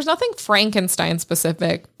 Like, there's nothing Frankenstein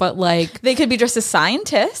specific, but like They could be dressed as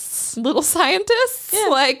scientists. little scientists. Yeah.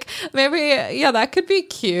 Like maybe, yeah, that could be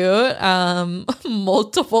cute.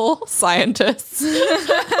 Multiple scientists.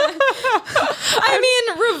 I mean,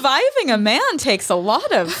 reviving a man takes a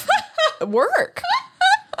lot of work.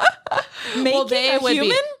 Making a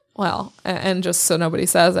human? Well, and just so nobody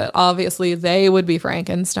says it, obviously they would be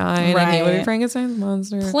Frankenstein, and he would be Right. Frankenstein's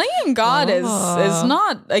monster. Playing God is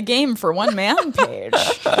not a game for one man, Paige.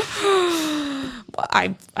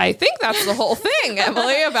 I think that's the whole thing,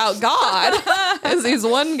 Emily, about God, is he's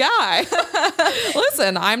one guy.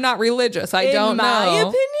 Listen, I'm not religious. I don't In my know.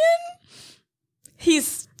 opinion,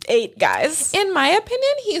 he's 8 guys. In my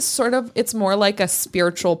opinion, it's more like a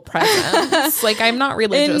spiritual presence. Like, I'm not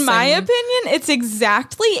religious. In my opinion, it's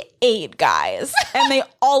exactly 8 guys, and they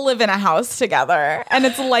all live in a house together, and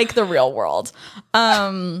it's like the real world.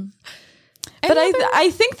 But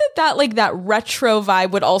I think that like that retro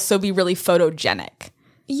vibe would also be really photogenic.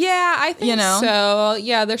 Yeah, I think so.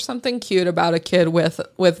 Yeah, there's something cute about a kid with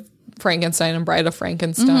Frankenstein and Bride of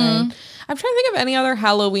Frankenstein. I'm trying to think of any other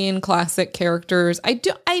Halloween classic characters.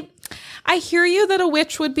 I hear you that a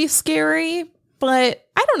witch would be scary, but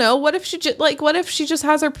I don't know. What if she just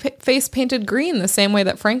has her face painted green the same way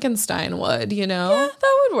that Frankenstein would, you know? Yeah,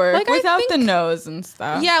 that would work. Like, without the nose and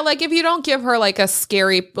stuff. Yeah, like if you don't give her like a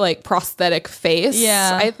scary like prosthetic face,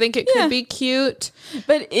 I think it could be cute.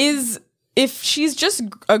 But if she's just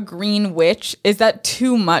a green witch, is that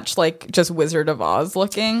too much like just Wizard of Oz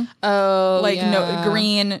looking? Oh, like no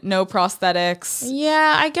green, no prosthetics.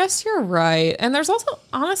 Yeah, I guess you're right. And there's also,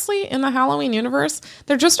 honestly, in the Halloween universe,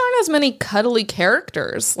 there just aren't as many cuddly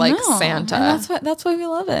characters like Santa. And that's why we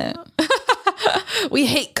love it. We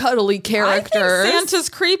hate cuddly characters. I think Santa's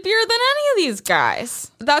creepier than any of these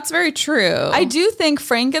guys. That's very true. I do think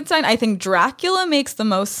Frankenstein. I think Dracula makes the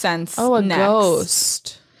most sense. Oh, a next.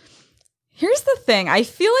 ghost. Here's the thing. I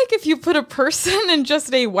feel like if you put a person in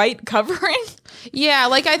just a white covering... Yeah,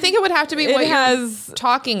 like I think it would have to be what you're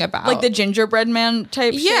talking about. Like the gingerbread man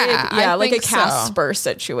type shape. Yeah, like a Casper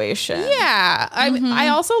situation. Yeah. I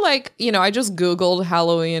also like, I just Googled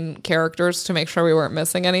Halloween characters to make sure we weren't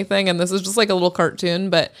missing anything. And this is just like a little cartoon,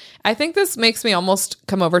 but I think this makes me almost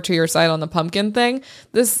come over to your side on the pumpkin thing.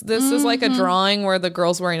 This is like a drawing where the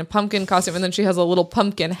girl's wearing a pumpkin costume and then she has a little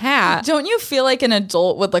pumpkin hat. Don't you feel like an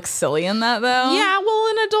adult would look silly in that though? Yeah,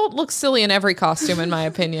 well, an adult looks silly in every costume in my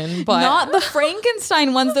opinion, but not the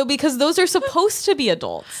Frankenstein ones though, because those are supposed to be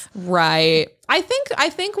adults. Right. I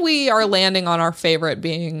think we are landing on our favorite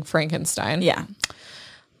being Frankenstein. Yeah.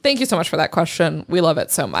 Thank you so much for that question. We love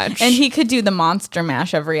it so much. And he could do the monster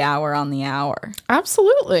mash every hour on the hour.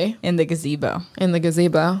 Absolutely. In the gazebo.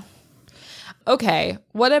 Okay.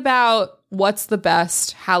 What about what's the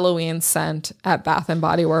best Halloween scent at Bath and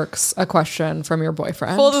Body Works? A question from your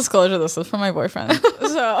boyfriend. Full disclosure, this is from my boyfriend.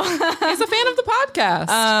 So he's a fan of the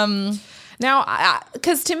podcast. Now,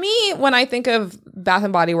 because to me, when I think of Bath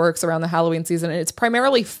and Body Works around the Halloween season, it's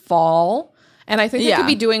primarily fall. And I think they could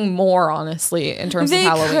be doing more, honestly, in terms of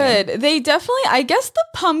Halloween. They could. They definitely, I guess the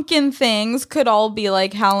pumpkin things could all be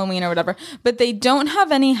like Halloween or whatever, but they don't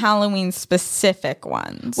have any Halloween specific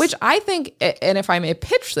ones. Which I think, and if I may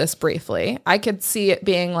pitch this briefly, I could see it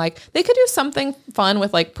being like, they could do something fun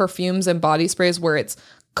with like perfumes and body sprays where it's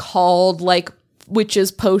called like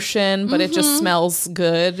witch's potion, but it just smells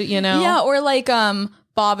good, Yeah, or like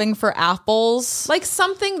bobbing for apples. Like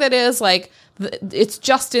something that is like, it's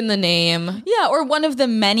just in the name. Yeah, or one of the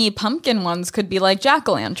many pumpkin ones could be like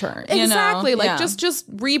jack-o'-lantern. Exactly. Like just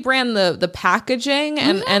rebrand the packaging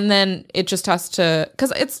and then it just has to,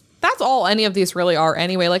 because that's all any of these really are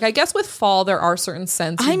anyway. Like I guess with fall there are certain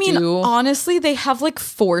scents honestly, they have like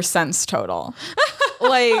 4 scents total.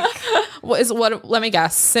 Like let me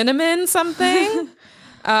guess, cinnamon something?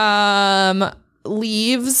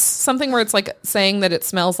 Leaves, something where it's like saying that it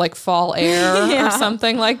smells like fall air or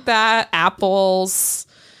something like that. Apples,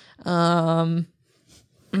 fire,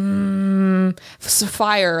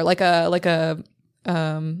 like a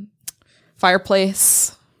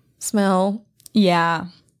fireplace smell. Yeah.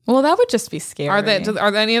 Well, that would just be scary. Are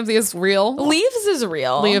any of these real? Leaves is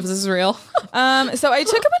real. So I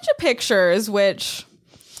took a bunch of pictures, which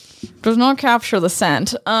does not capture the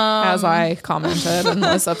scent. As I commented and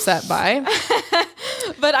was upset by.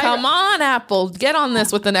 But Come on, Apple, get on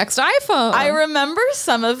this with the next iPhone. I remember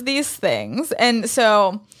some of these things. And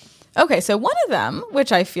so one of them,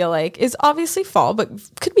 which I feel like is obviously fall, but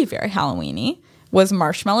could be very Halloween-y, was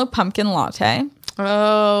marshmallow pumpkin latte.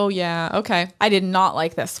 Oh, yeah. Okay. I did not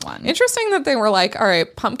like this one. Interesting that they were like, all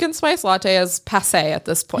right, pumpkin spice latte is passé at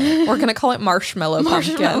this point. We're going to call it marshmallow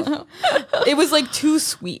pumpkin. It was like too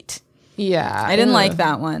sweet. Yeah. I didn't like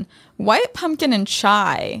that one. White pumpkin and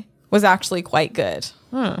chai was actually quite good.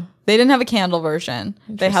 They didn't have a candle version.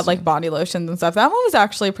 They had like body lotions and stuff. That one was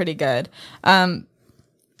actually pretty good.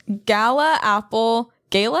 Gala apple.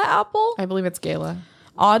 I believe it's Gala.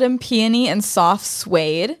 Autumn peony and soft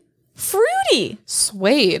suede. Fruity.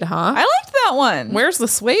 Suede, huh? I liked that one. Where's the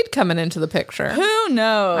suede coming into the picture? Who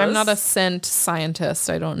knows? I'm not a scent scientist.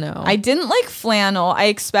 I don't know. I didn't like flannel. I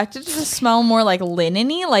expected it to smell more like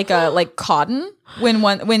linen-y, like cotton. When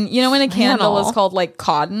a candle is called like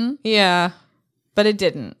cotton. Yeah. But it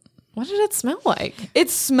didn't. What did it smell like? It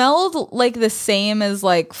smelled like the same as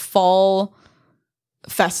like fall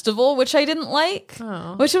festival, which I didn't like.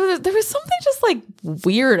 Oh. There was something just like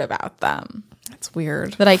weird about them That's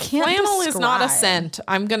weird. that I can't Flannel is not a describe. scent.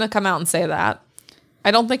 I'm going to come out and say that.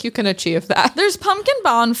 I don't think you can achieve that. There's pumpkin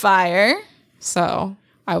bonfire. So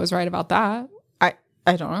I was right about that.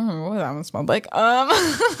 I don't remember what that one smelled like.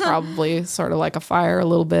 Probably sort of like a fire a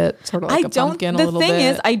little bit, sort of like a pumpkin a little bit. The thing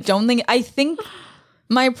is, I think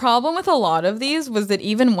my problem with a lot of these was that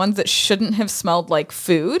even ones that shouldn't have smelled like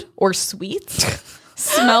food or sweets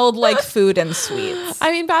smelled like food and sweets.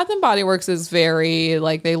 I mean, Bath and Body Works is very,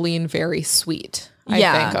 like, they lean very sweet, I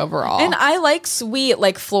think, overall. And I like sweet,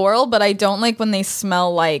 like floral, but I don't like when they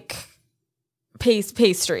smell like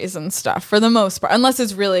pastries and stuff for the most part, unless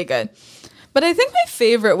it's really good. But I think my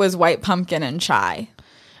favorite was white pumpkin and chai.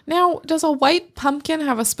 Now, does a white pumpkin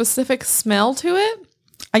have a specific smell to it?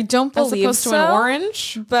 I don't As believe opposed to an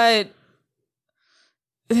orange? but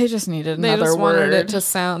they just needed another They just word. wanted it to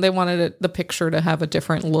sound, they wanted the picture to have a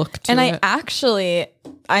different look to And it.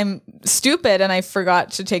 I'm stupid and I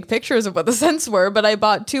forgot to take pictures of what the scents were, but I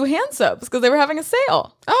bought 2 hand soaps because they were having a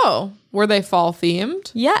sale. Oh, were they fall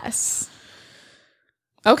themed? Yes.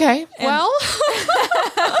 Okay. Well,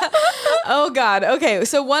 Oh God. Okay.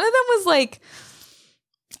 So one of them was like,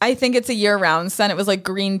 I think it's a year-round scent. It was like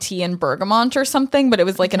green tea and bergamot or something, but it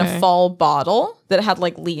was like in a Okay. fall bottle that had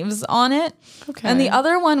like leaves on it. Okay. And the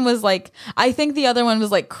other one was like, I think the other one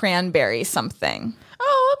was like cranberry something.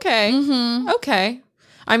 oh, okay. Mm-hmm. Okay.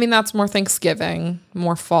 I mean, that's more Thanksgiving,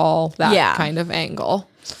 more fall, that Yeah. kind of angle.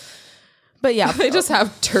 But yeah, They just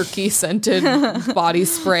have turkey scented body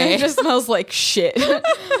spray. it just smells like shit.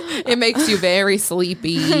 It makes you very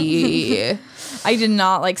sleepy. I did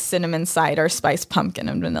not like cinnamon cider, spice pumpkin,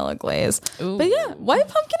 and vanilla glaze. Ooh. But yeah, white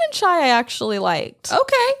pumpkin and chai I actually liked.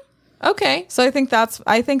 Okay. So I think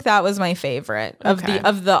that was my favorite Okay.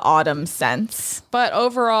 of the autumn scents. But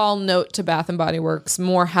overall, note to Bath and Body Works,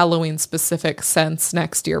 more Halloween specific scents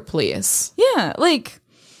next year, please. Yeah, like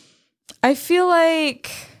I feel like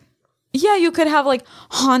you could have like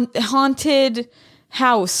haunted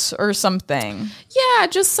house or something. Yeah,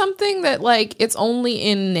 just something that, like, it's only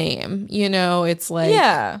in name. You know, it's like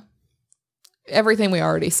everything we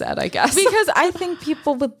already said, I guess. Because I think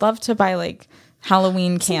people would love to buy like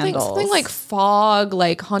Halloween candles. Something like fog,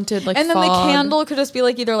 like haunted, like and then fog. the candle could just be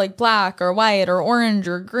like either like black or white or orange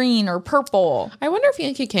or green or purple. I wonder if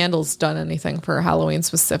Yankee Candle's done anything for Halloween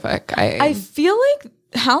specific. I feel like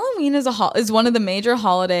Halloween is one of the major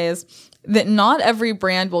holidays that not every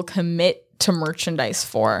brand will commit to merchandise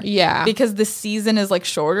for. Yeah. Because the season is like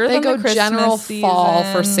shorter they than go the Christmas general season. fall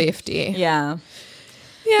for safety. Yeah.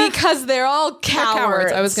 Yeah. Because they're all They're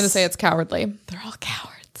cowards. I was going to say it's cowardly. they're all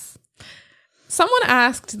cowards. Someone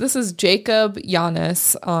asked, this is Jacob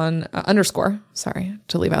Giannis on underscore. Sorry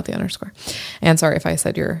to leave out the underscore. And sorry if I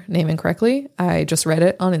said your name incorrectly. I just read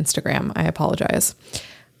it on Instagram. I apologize.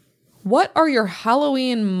 What are your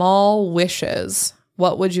Halloween mall wishes?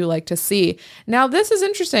 What would you like to see? Now, this is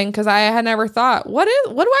interesting because I had never thought, what do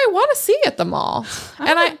I want to see at the mall?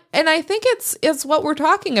 And I think it's what we're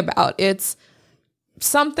talking about. It's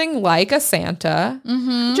something like a Santa,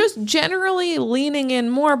 just generally leaning in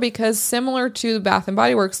more, because similar to Bath and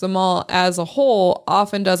Body Works, the mall as a whole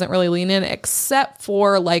often doesn't really lean in, except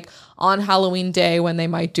for like on Halloween day when they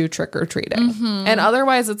might do trick or treating. And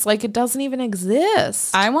otherwise it's like it doesn't even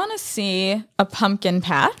exist. I want to see a pumpkin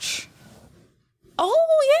patch.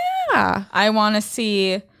 Oh yeah, I want to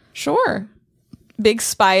see sure. big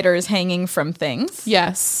spiders hanging from things.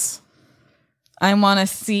 Yes. I want to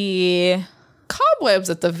see Cobwebs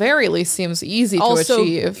at the very least seems easy to also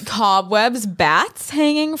achieve. cobwebs, bats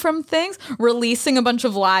hanging from things, releasing a bunch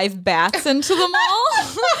of live bats into the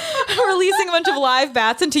mall, releasing a bunch of live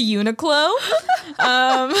bats into Uniqlo.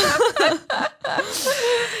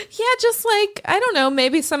 Yeah, just like, I don't know,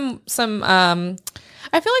 maybe some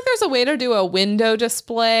I feel like there's a way to do a window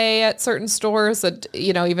display at certain stores that,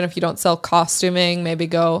 you know, even if you don't sell costuming, maybe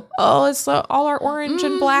go, oh, it's all our orange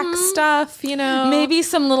and black stuff, you know. Maybe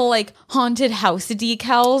some little like haunted house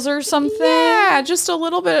decals or something. Yeah, just a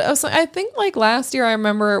little bit of, I think like last year I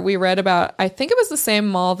remember we read about, I think it was the same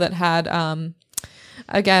mall that had,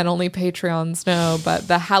 again, only Patreons know, but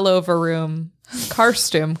the Halloveroom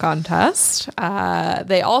costume contest.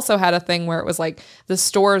 They also had a thing where it was like the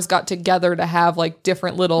stores got together to have like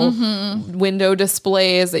different little window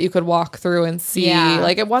displays that you could walk through and see. Yeah.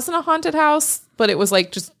 Like it wasn't a haunted house, but it was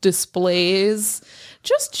like just displays,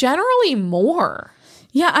 just generally more.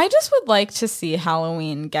 Yeah, I just would like to see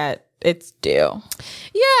Halloween get it's due.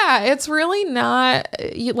 Yeah, it's really not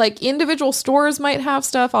like individual stores might have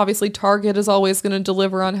stuff. Obviously, Target is always going to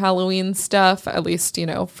deliver on Halloween stuff, at least,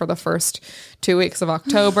 for the first 2 weeks of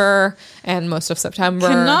October and most of September.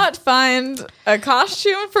 Cannot find a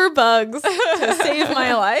costume for Bugs to save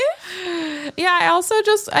my life. Yeah,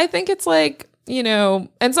 I think it's like,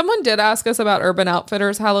 and someone did ask us about Urban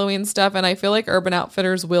Outfitters Halloween stuff, and I feel like Urban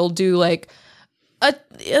Outfitters will do like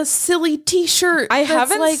a silly t-shirt. I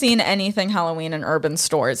haven't seen anything Halloween in urban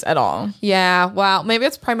stores at all. Yeah, wow. Maybe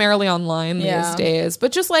it's primarily online these days.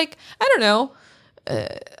 But just like, I don't know.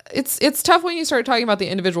 It's tough when you start talking about the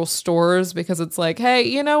individual stores because it's like, hey,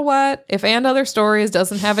 you know what? If And Other Stories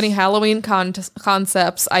doesn't have any Halloween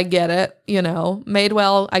concepts, I get it.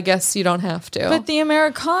 Madewell, I guess you don't have to. But the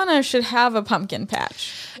Americana should have a pumpkin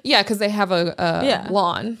patch. Yeah, because they have a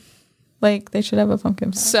lawn. Like, they should have a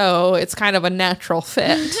pumpkin patch. So it's kind of a natural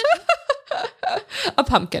fit. A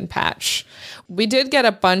pumpkin patch. We did get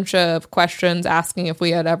a bunch of questions asking if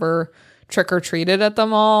we had ever trick-or-treated at the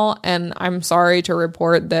mall, and I'm sorry to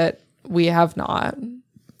report that we have not.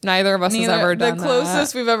 Neither of us has ever done that. The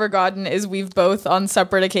closest we've ever gotten is we've both, on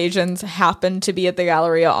separate occasions, happened to be at the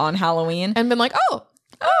Galleria on Halloween. And been like,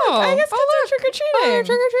 I guess they're trick-or-treating.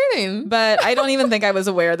 Trick-or-treating. But I don't even think I was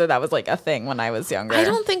aware that was like a thing when I was younger. I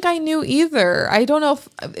don't think I knew either. I don't know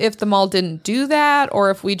if the mall didn't do that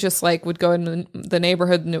or if we just like would go in the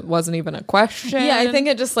neighborhood and it wasn't even a question. Yeah, I think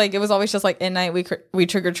it was always just like at night we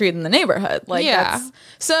trick-or-treat in the neighborhood. Like,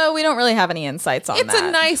 so we don't really have any insights on that. It's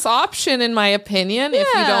a nice option in my opinion if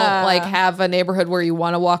you don't like have a neighborhood where you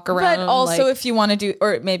want to walk around. But also if you want to do,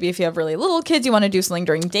 or maybe if you have really little kids, you want to do something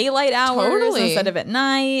during daylight hours instead of at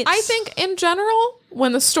night. I think in general,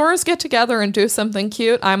 when the stores get together and do something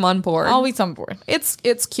cute, I'm on board. Always on board.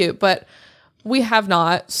 It's cute, but we have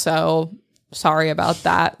not, so sorry about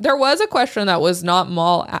that. There was a question that was not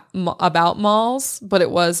about malls, but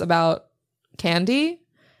it was about candy,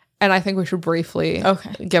 and I think we should briefly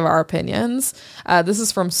give our opinions. This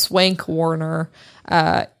is from Swank Warner.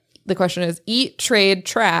 The question is, eat, trade,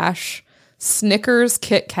 trash, Snickers,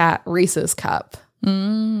 Kit Kat, Reese's Cup.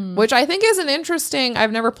 Which I think is an interesting,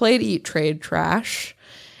 I've never played Eat, Trade, Trash.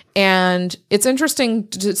 And it's interesting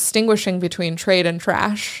distinguishing between trade and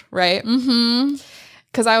trash, right? Mm-hmm.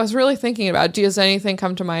 Because I was really thinking about, does anything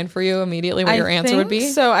come to mind for you immediately what your answer would be?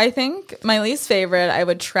 So I think my least favorite, I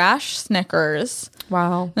would trash Snickers.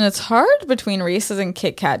 Wow. And it's hard between Reese's and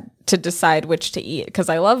Kit Kat to decide which to eat because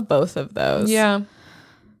I love both of those. Yeah.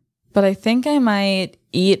 But I think I might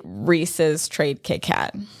eat Reese's, trade Kit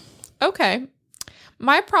Kat. Okay.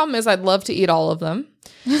 My problem is I'd love to eat all of them.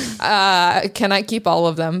 Can I keep all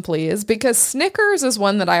of them, please? Because Snickers is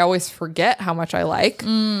one that I always forget how much I like.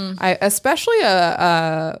 Especially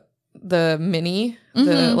the mini,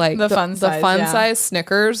 the fun size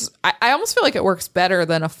Snickers. I almost feel like it works better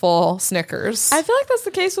than a full Snickers. I feel like that's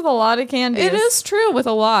the case with a lot of candies. It is true with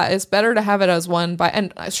a lot. It's better to have it as one bite.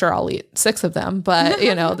 And sure, I'll eat 6 of them, but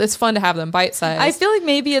it's fun to have them bite size. I feel like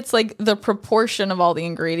maybe it's like the proportion of all the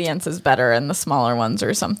ingredients is better in the smaller ones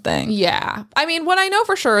or something. Yeah. I mean, what I know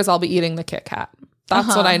for sure is I'll be eating the Kit Kat.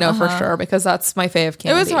 That's what I know for sure because that's my fave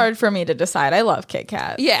candy. It was hard for me to decide. I love Kit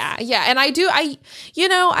Kat. Yeah. And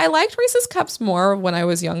I liked Reese's Cups more when I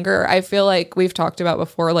was younger. I feel like we've talked about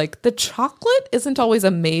before, like the chocolate isn't always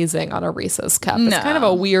amazing on a Reese's Cup. It's kind of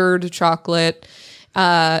a weird chocolate.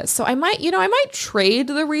 So I might trade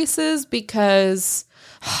the Reese's because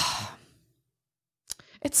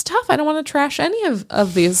it's tough. I don't want to trash any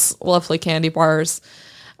of these lovely candy bars.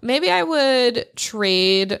 Maybe I would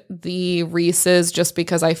trade the Reese's just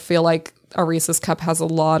because I feel like a Reese's Cup has a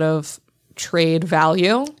lot of trade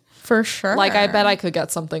value. For sure. Like, I bet I could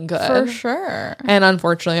get something good. For sure. And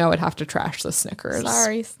unfortunately, I would have to trash the Snickers.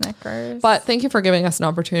 Sorry, Snickers. But thank you for giving us an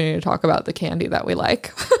opportunity to talk about the candy that we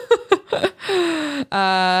like.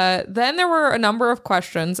 Then there were a number of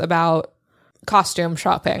questions about costume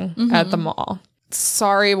shopping at the mall.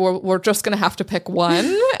 Sorry, we're just going to have to pick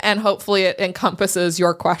one, and hopefully it encompasses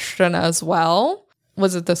your question as well.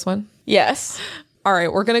 Was it this one? Yes. All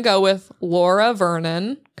right, we're going to go with Laura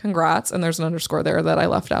Vernon. Congrats. And there's an underscore there that I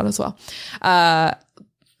left out as well.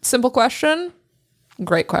 Simple question.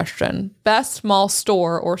 Great question. Best mall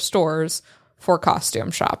store or stores for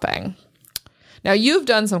costume shopping. Now, you've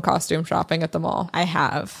done some costume shopping at the mall. I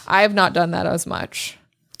have. I have not done that as much.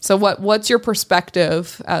 So what's your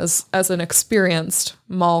perspective as an experienced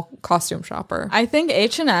mall costume shopper? I think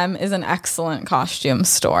H&M is an excellent costume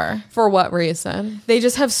store. For what reason? They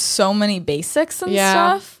just have so many basics and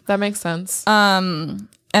stuff. That makes sense. And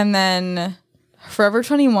then Forever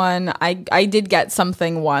 21, I did get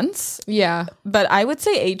something once, Yeah. but I would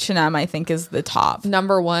say H&M, I think, is the top.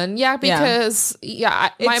 Number one. Yeah, because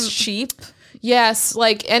It's cheap. yes,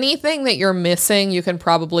 like anything that you're missing, you can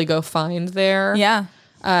probably go find there. Yeah.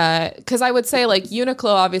 Because I would say like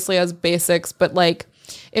Uniqlo obviously has basics, but like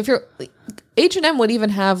if you're H&M would even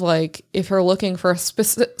have like if you're looking for a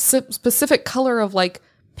specific color of like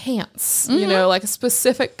pants, you know, like a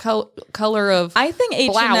specific color of I think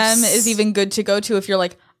H&M blouse. is even good to go to if you're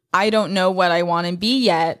like, I don't know what I want to be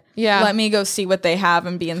yet. Yeah. Let me go see what they have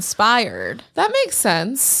and be inspired. That makes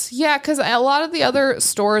sense. Yeah, because a lot of the other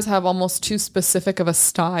stores have almost too specific of a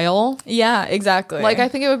style. Yeah, exactly. Like, I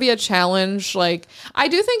think it would be a challenge. Like, I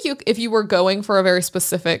do think if you were going for a very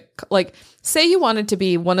specific, like, say you wanted to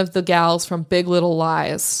be one of the gals from Big Little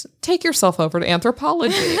Lies, take yourself over to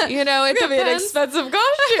Anthropologie. You know, it could be an depends. expensive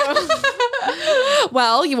costume.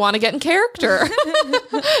 Well, you want to get in character.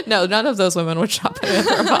 No, none of those women would shop at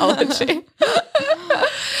Anthropologie.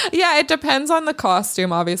 Yeah, it depends on the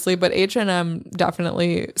costume, obviously, but H&M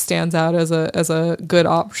definitely stands out as a good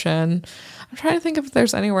option. I'm trying to think if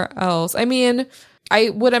there's anywhere else. I mean, I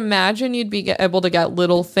would imagine you'd be able to get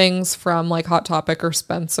little things from like Hot Topic or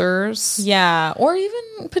Spencer's. Yeah, or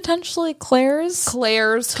even potentially Claire's.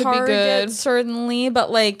 Claire's could Target, be good. certainly,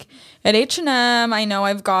 but like at H&M, I know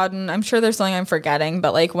I've gotten, I'm sure there's something I'm forgetting,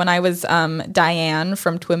 but like when I was Diane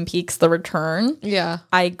from Twin Peaks The Return, Yeah.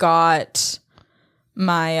 I got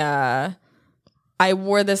my I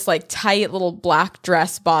wore this like tight little black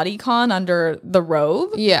dress bodycon under the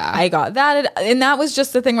robe. Yeah. I got that. And that was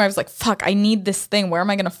just the thing where I was like, fuck, I need this thing. Where am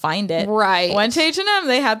I going to find it? Right. Went to H&M.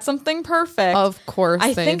 They had something perfect. Of course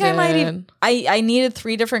I they think did. I might even, I needed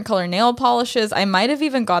 3 different color nail polishes. I might have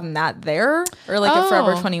even gotten that there or like a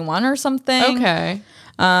Forever 21 or something. Okay.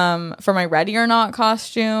 For my Ready or Not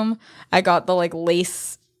costume, I got the like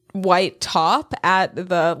lace white top at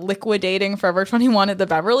the liquidating Forever 21 at the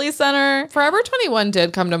Beverly Center. Forever 21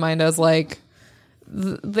 did come to mind as like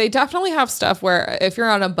they definitely have stuff where if you're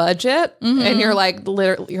on a budget and you're like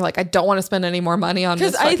literally you're like I don't want to spend any more money on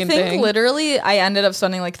this Because I fucking think thing. literally I ended up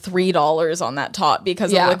spending like $3 on that top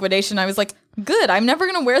because of liquidation. I was like, good, I'm never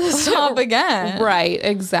gonna wear this top again. Right,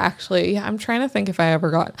 exactly. Yeah, I'm trying to think if I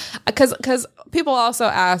ever got because people also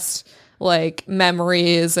asked like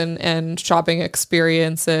memories and shopping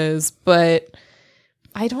experiences, but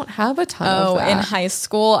I don't have a ton of that. In high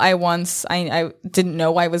school, I didn't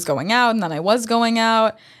know I was going out, and then I was going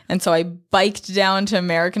out, and so I biked down to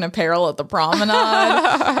American Apparel at the Promenade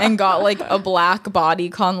and got like a black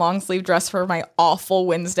bodycon long sleeve dress for my awful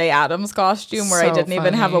Wednesday Addams costume where I So didn't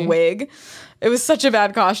even have a funny. wig. It was such a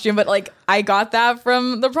bad costume, but like I got that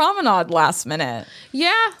from the Promenade last minute.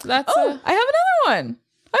 Yeah, that's I have another one.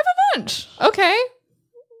 I have a bunch. okay.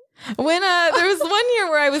 When there was one year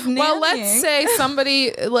where I was nannying. Well, let's say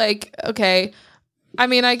somebody like, okay, I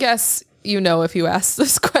mean, I guess you know if you asked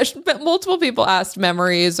this question, but multiple people asked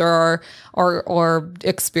memories or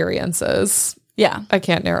experiences. yeah. I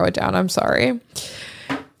can't narrow it down. I'm sorry.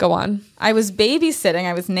 Go on. I was babysitting,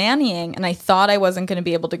 I was nannying, and I thought I wasn't going to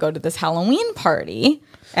be able to go to this Halloween party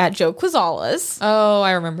at Joe Quazala's. Oh,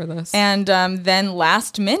 I remember this. And then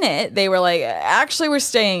last minute, they were like, actually, we're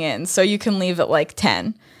staying in, so you can leave at like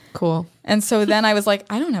 10. Cool. And so then I was like,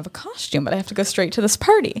 I don't have a costume, but I have to go straight to this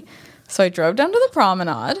party. So I drove down to the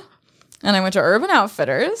Promenade, and I went to Urban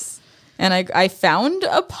Outfitters, and I found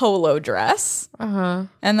a polo dress. Uh-huh.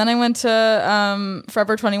 And then I went to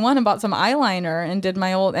Forever 21 and bought some eyeliner and did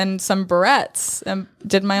my old, and some barrettes, and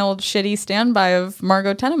did my old shitty standby of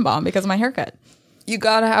Margot Tenenbaum because of my haircut. You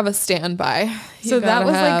gotta have a standby. So that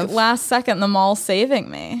was like last second, the mall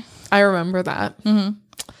saving me. I remember that. Mm-hmm.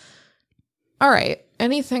 All right.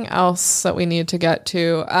 Anything else that we need to get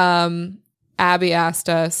to? Abby asked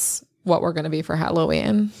us what we're going to be for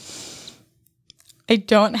Halloween. I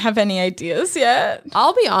don't have any ideas yet.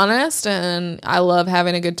 I'll be honest, and I love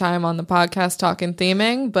having a good time on the podcast talking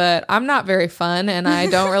theming, but I'm not very fun, and I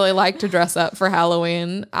don't really like to dress up for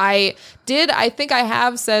Halloween. I think I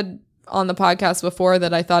have said on the podcast before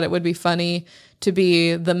that I thought it would be funny to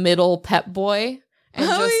be the middle Pep Boy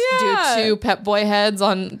and do 2 Pep Boy heads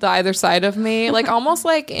on the either side of me, like almost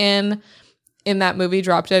like in that movie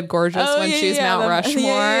Drop Dead Gorgeous when she's Mount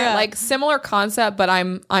Rushmore. Like similar concept, but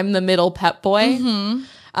I'm the middle Pep Boy.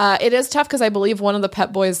 Mm-hmm. It is tough because I believe one of the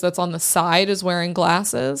Pep Boys that's on the side is wearing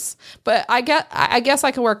glasses, but I guess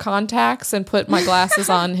I could wear contacts and put my glasses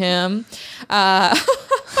on him.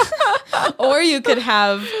 Or you could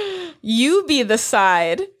have you be the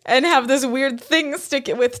side and have this weird thing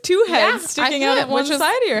with 2 heads sticking out at one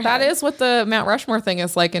side of your head. That is what the Mount Rushmore thing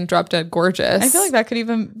is like in Drop Dead Gorgeous. I feel like that could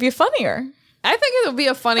even be funnier. I think it would be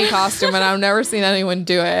a funny costume, and I've never seen anyone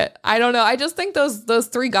do it. I don't know. I just think those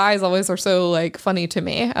three guys always are so like funny to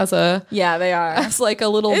me as a Yeah, they are. as like a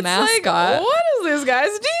little It's mascot. like, what is this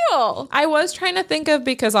guy's deal? I was trying to think of,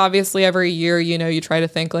 because obviously every year, you know, you try to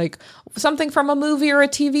think like something from a movie or a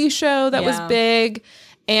TV show that was Yeah. big.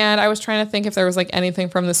 And I was trying to think if there was like anything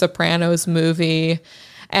from the Sopranos movie.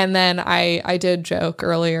 And then I did joke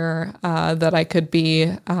earlier that I could be,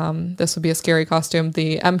 this would be a scary costume,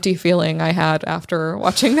 the empty feeling I had after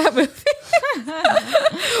watching that movie.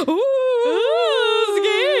 Ooh,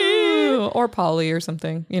 scary. Or Polly or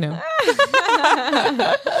something, you know.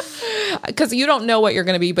 Because you don't know what you're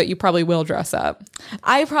going to be, but you probably will dress up.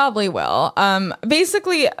 I probably will.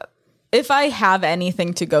 Basically, if I have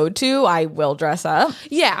anything to go to, I will dress up.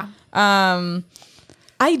 Yeah.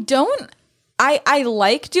 I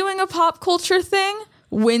like doing a pop culture thing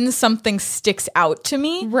when something sticks out to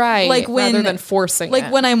me. Right. Like when, rather than forcing like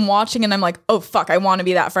it. when I'm watching and I'm like, oh fuck, I want to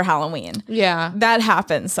be that for Halloween. Yeah. That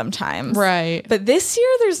happens sometimes. Right. But this year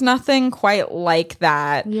there's nothing quite like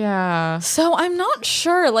that. Yeah. So I'm not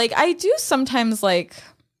sure. Like I do sometimes like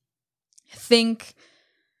think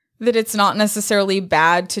that it's not necessarily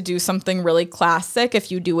bad to do something really classic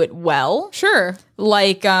if you do it well. Sure.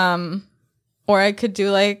 Like or I could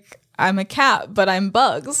do like I'm a cat, but I'm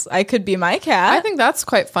Bugs. I could be my cat. I think that's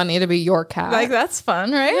quite funny to be your cat. like that's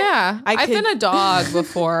fun, right? Yeah. I've been a dog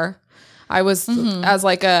before. I was as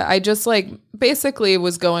like I just like basically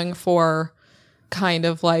was going for kind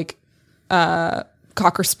of like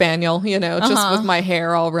Cocker Spaniel, you know, just with my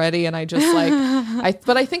hair already. And I just like,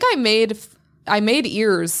 but I think I made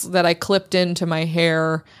ears that I clipped into my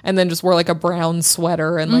hair and then just wore like a brown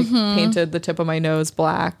sweater and like painted the tip of my nose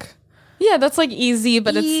black. Yeah, that's like easy,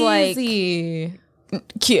 but it's Easy. like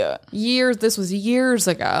cute. This was years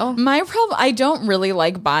ago. My problem, I don't really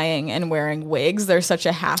like buying and wearing wigs. They're such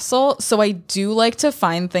a hassle. So I do like to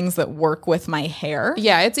find things that work with my hair.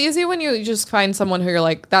 Yeah, it's easy when you just find someone who you're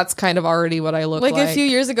like, that's kind of already what I look like. Like a few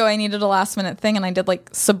years ago, I needed a last minute thing and I did like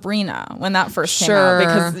Sabrina when that first came Sure.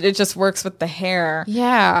 out because it just works with the hair.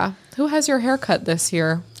 Yeah. Who has your haircut this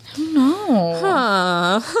year? No.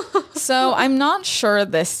 Huh. So I'm not sure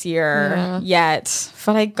this year yet,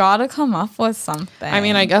 but I gotta come up with something. I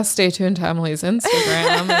mean, I guess stay tuned to Emily's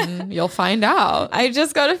Instagram and you'll find out. I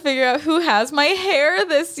just gotta figure out who has my hair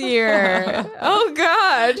this year. Oh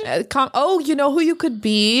God. Oh, you know who you could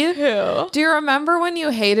be? Who? Do you remember when you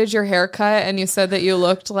hated your haircut and you said that you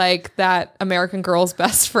looked like that American Girl's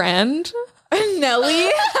best friend? Nelly?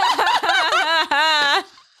 I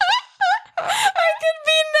could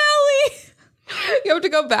be Nelly. You have to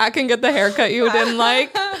go back and get the haircut you didn't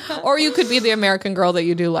like. Or you could be the American Girl that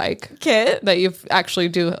you do like. Kit. That you actually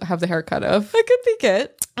do have the haircut of. I could be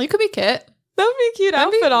Kit. You could be Kit. That would be a cute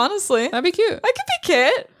That'd be- outfit, honestly. That'd be cute. I could be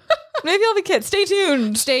Kit. Maybe I'll be Kit. Stay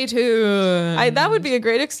tuned. Stay tuned. That would be a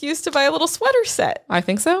great excuse to buy a little sweater set. I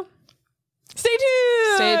think so. Stay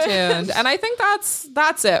tuned. Stay tuned. And I think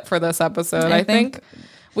that's it for this episode. I I think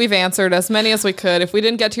we've answered as many as we could. If we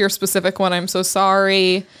didn't get to your specific one, I'm so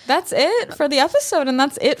sorry. That's it for the episode, and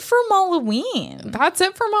that's it for Halloween. That's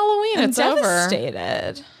it from Halloween. I'm It's over.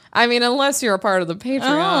 devastated. I mean, unless you're a part of the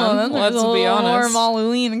Patreon, then let's there's a be little honest. more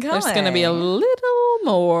Halloween coming. There's going to be a little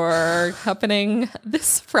more happening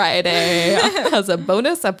this Friday as a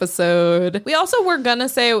bonus episode. We also were going to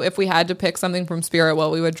say if we had to pick something from Spirit,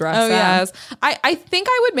 what we would dress as. I think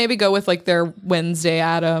I would maybe go with like their Wednesday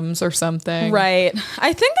Addams or something. Right.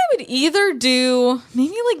 I think I would either do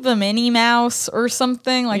maybe like the Minnie Mouse or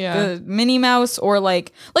something, like Yeah. the Minnie Mouse, or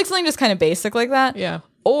like something just kind of basic like that. Yeah.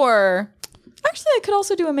 Or actually, I could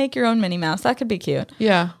also do a make your own Minnie Mouse. That could be cute.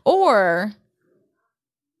 Yeah. Or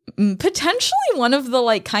potentially one of the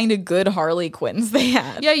like kind of good Harley Quinns they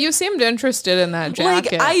had. Yeah, you seemed interested in that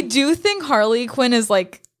jacket. Like I do think Harley Quinn is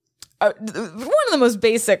like one of the most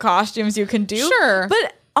basic costumes you can do. Sure.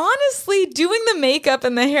 But honestly, doing the makeup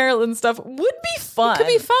and the hair and stuff would be fun. It could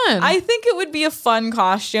be fun. I think it would be a fun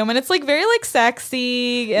costume, and it's like very like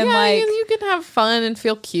sexy and yeah, like you can have fun and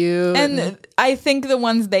feel cute. and I think the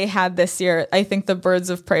ones they had this year, I think the Birds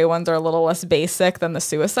of Prey ones are a little less basic than the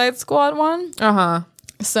Suicide Squad one. uh-huh.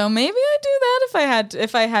 So maybe I'd do that if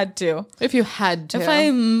I had to. If you had to. If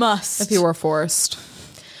I must. If you were forced.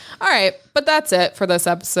 All right, but that's it for this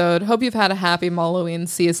episode. Hope you've had a happy Halloween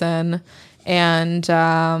season. And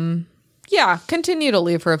yeah, continue to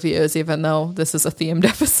leave reviews, even though this is a themed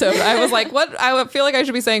episode. I was like, what? I feel like I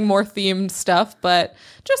should be saying more themed stuff, but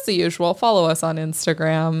just the usual. Follow us on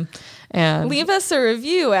Instagram and Leave us a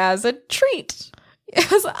review as a treat. as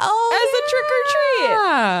a trick or treat.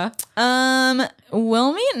 Yeah.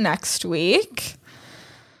 We'll meet next week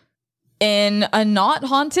in a not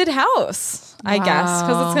haunted house. I guess,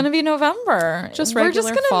 because it's going to be November. Just We're just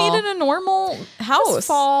regular going to fall. meet in a normal house. This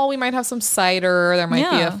fall, we might have some cider. There might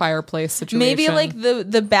be Yeah. a fireplace situation. Maybe like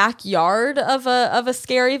the backyard of a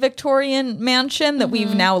scary Victorian mansion that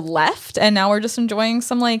we've now left, and now we're just enjoying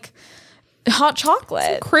some like hot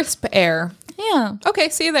chocolate. crisp air. Yeah. Okay,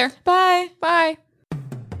 see you there. Bye. Bye.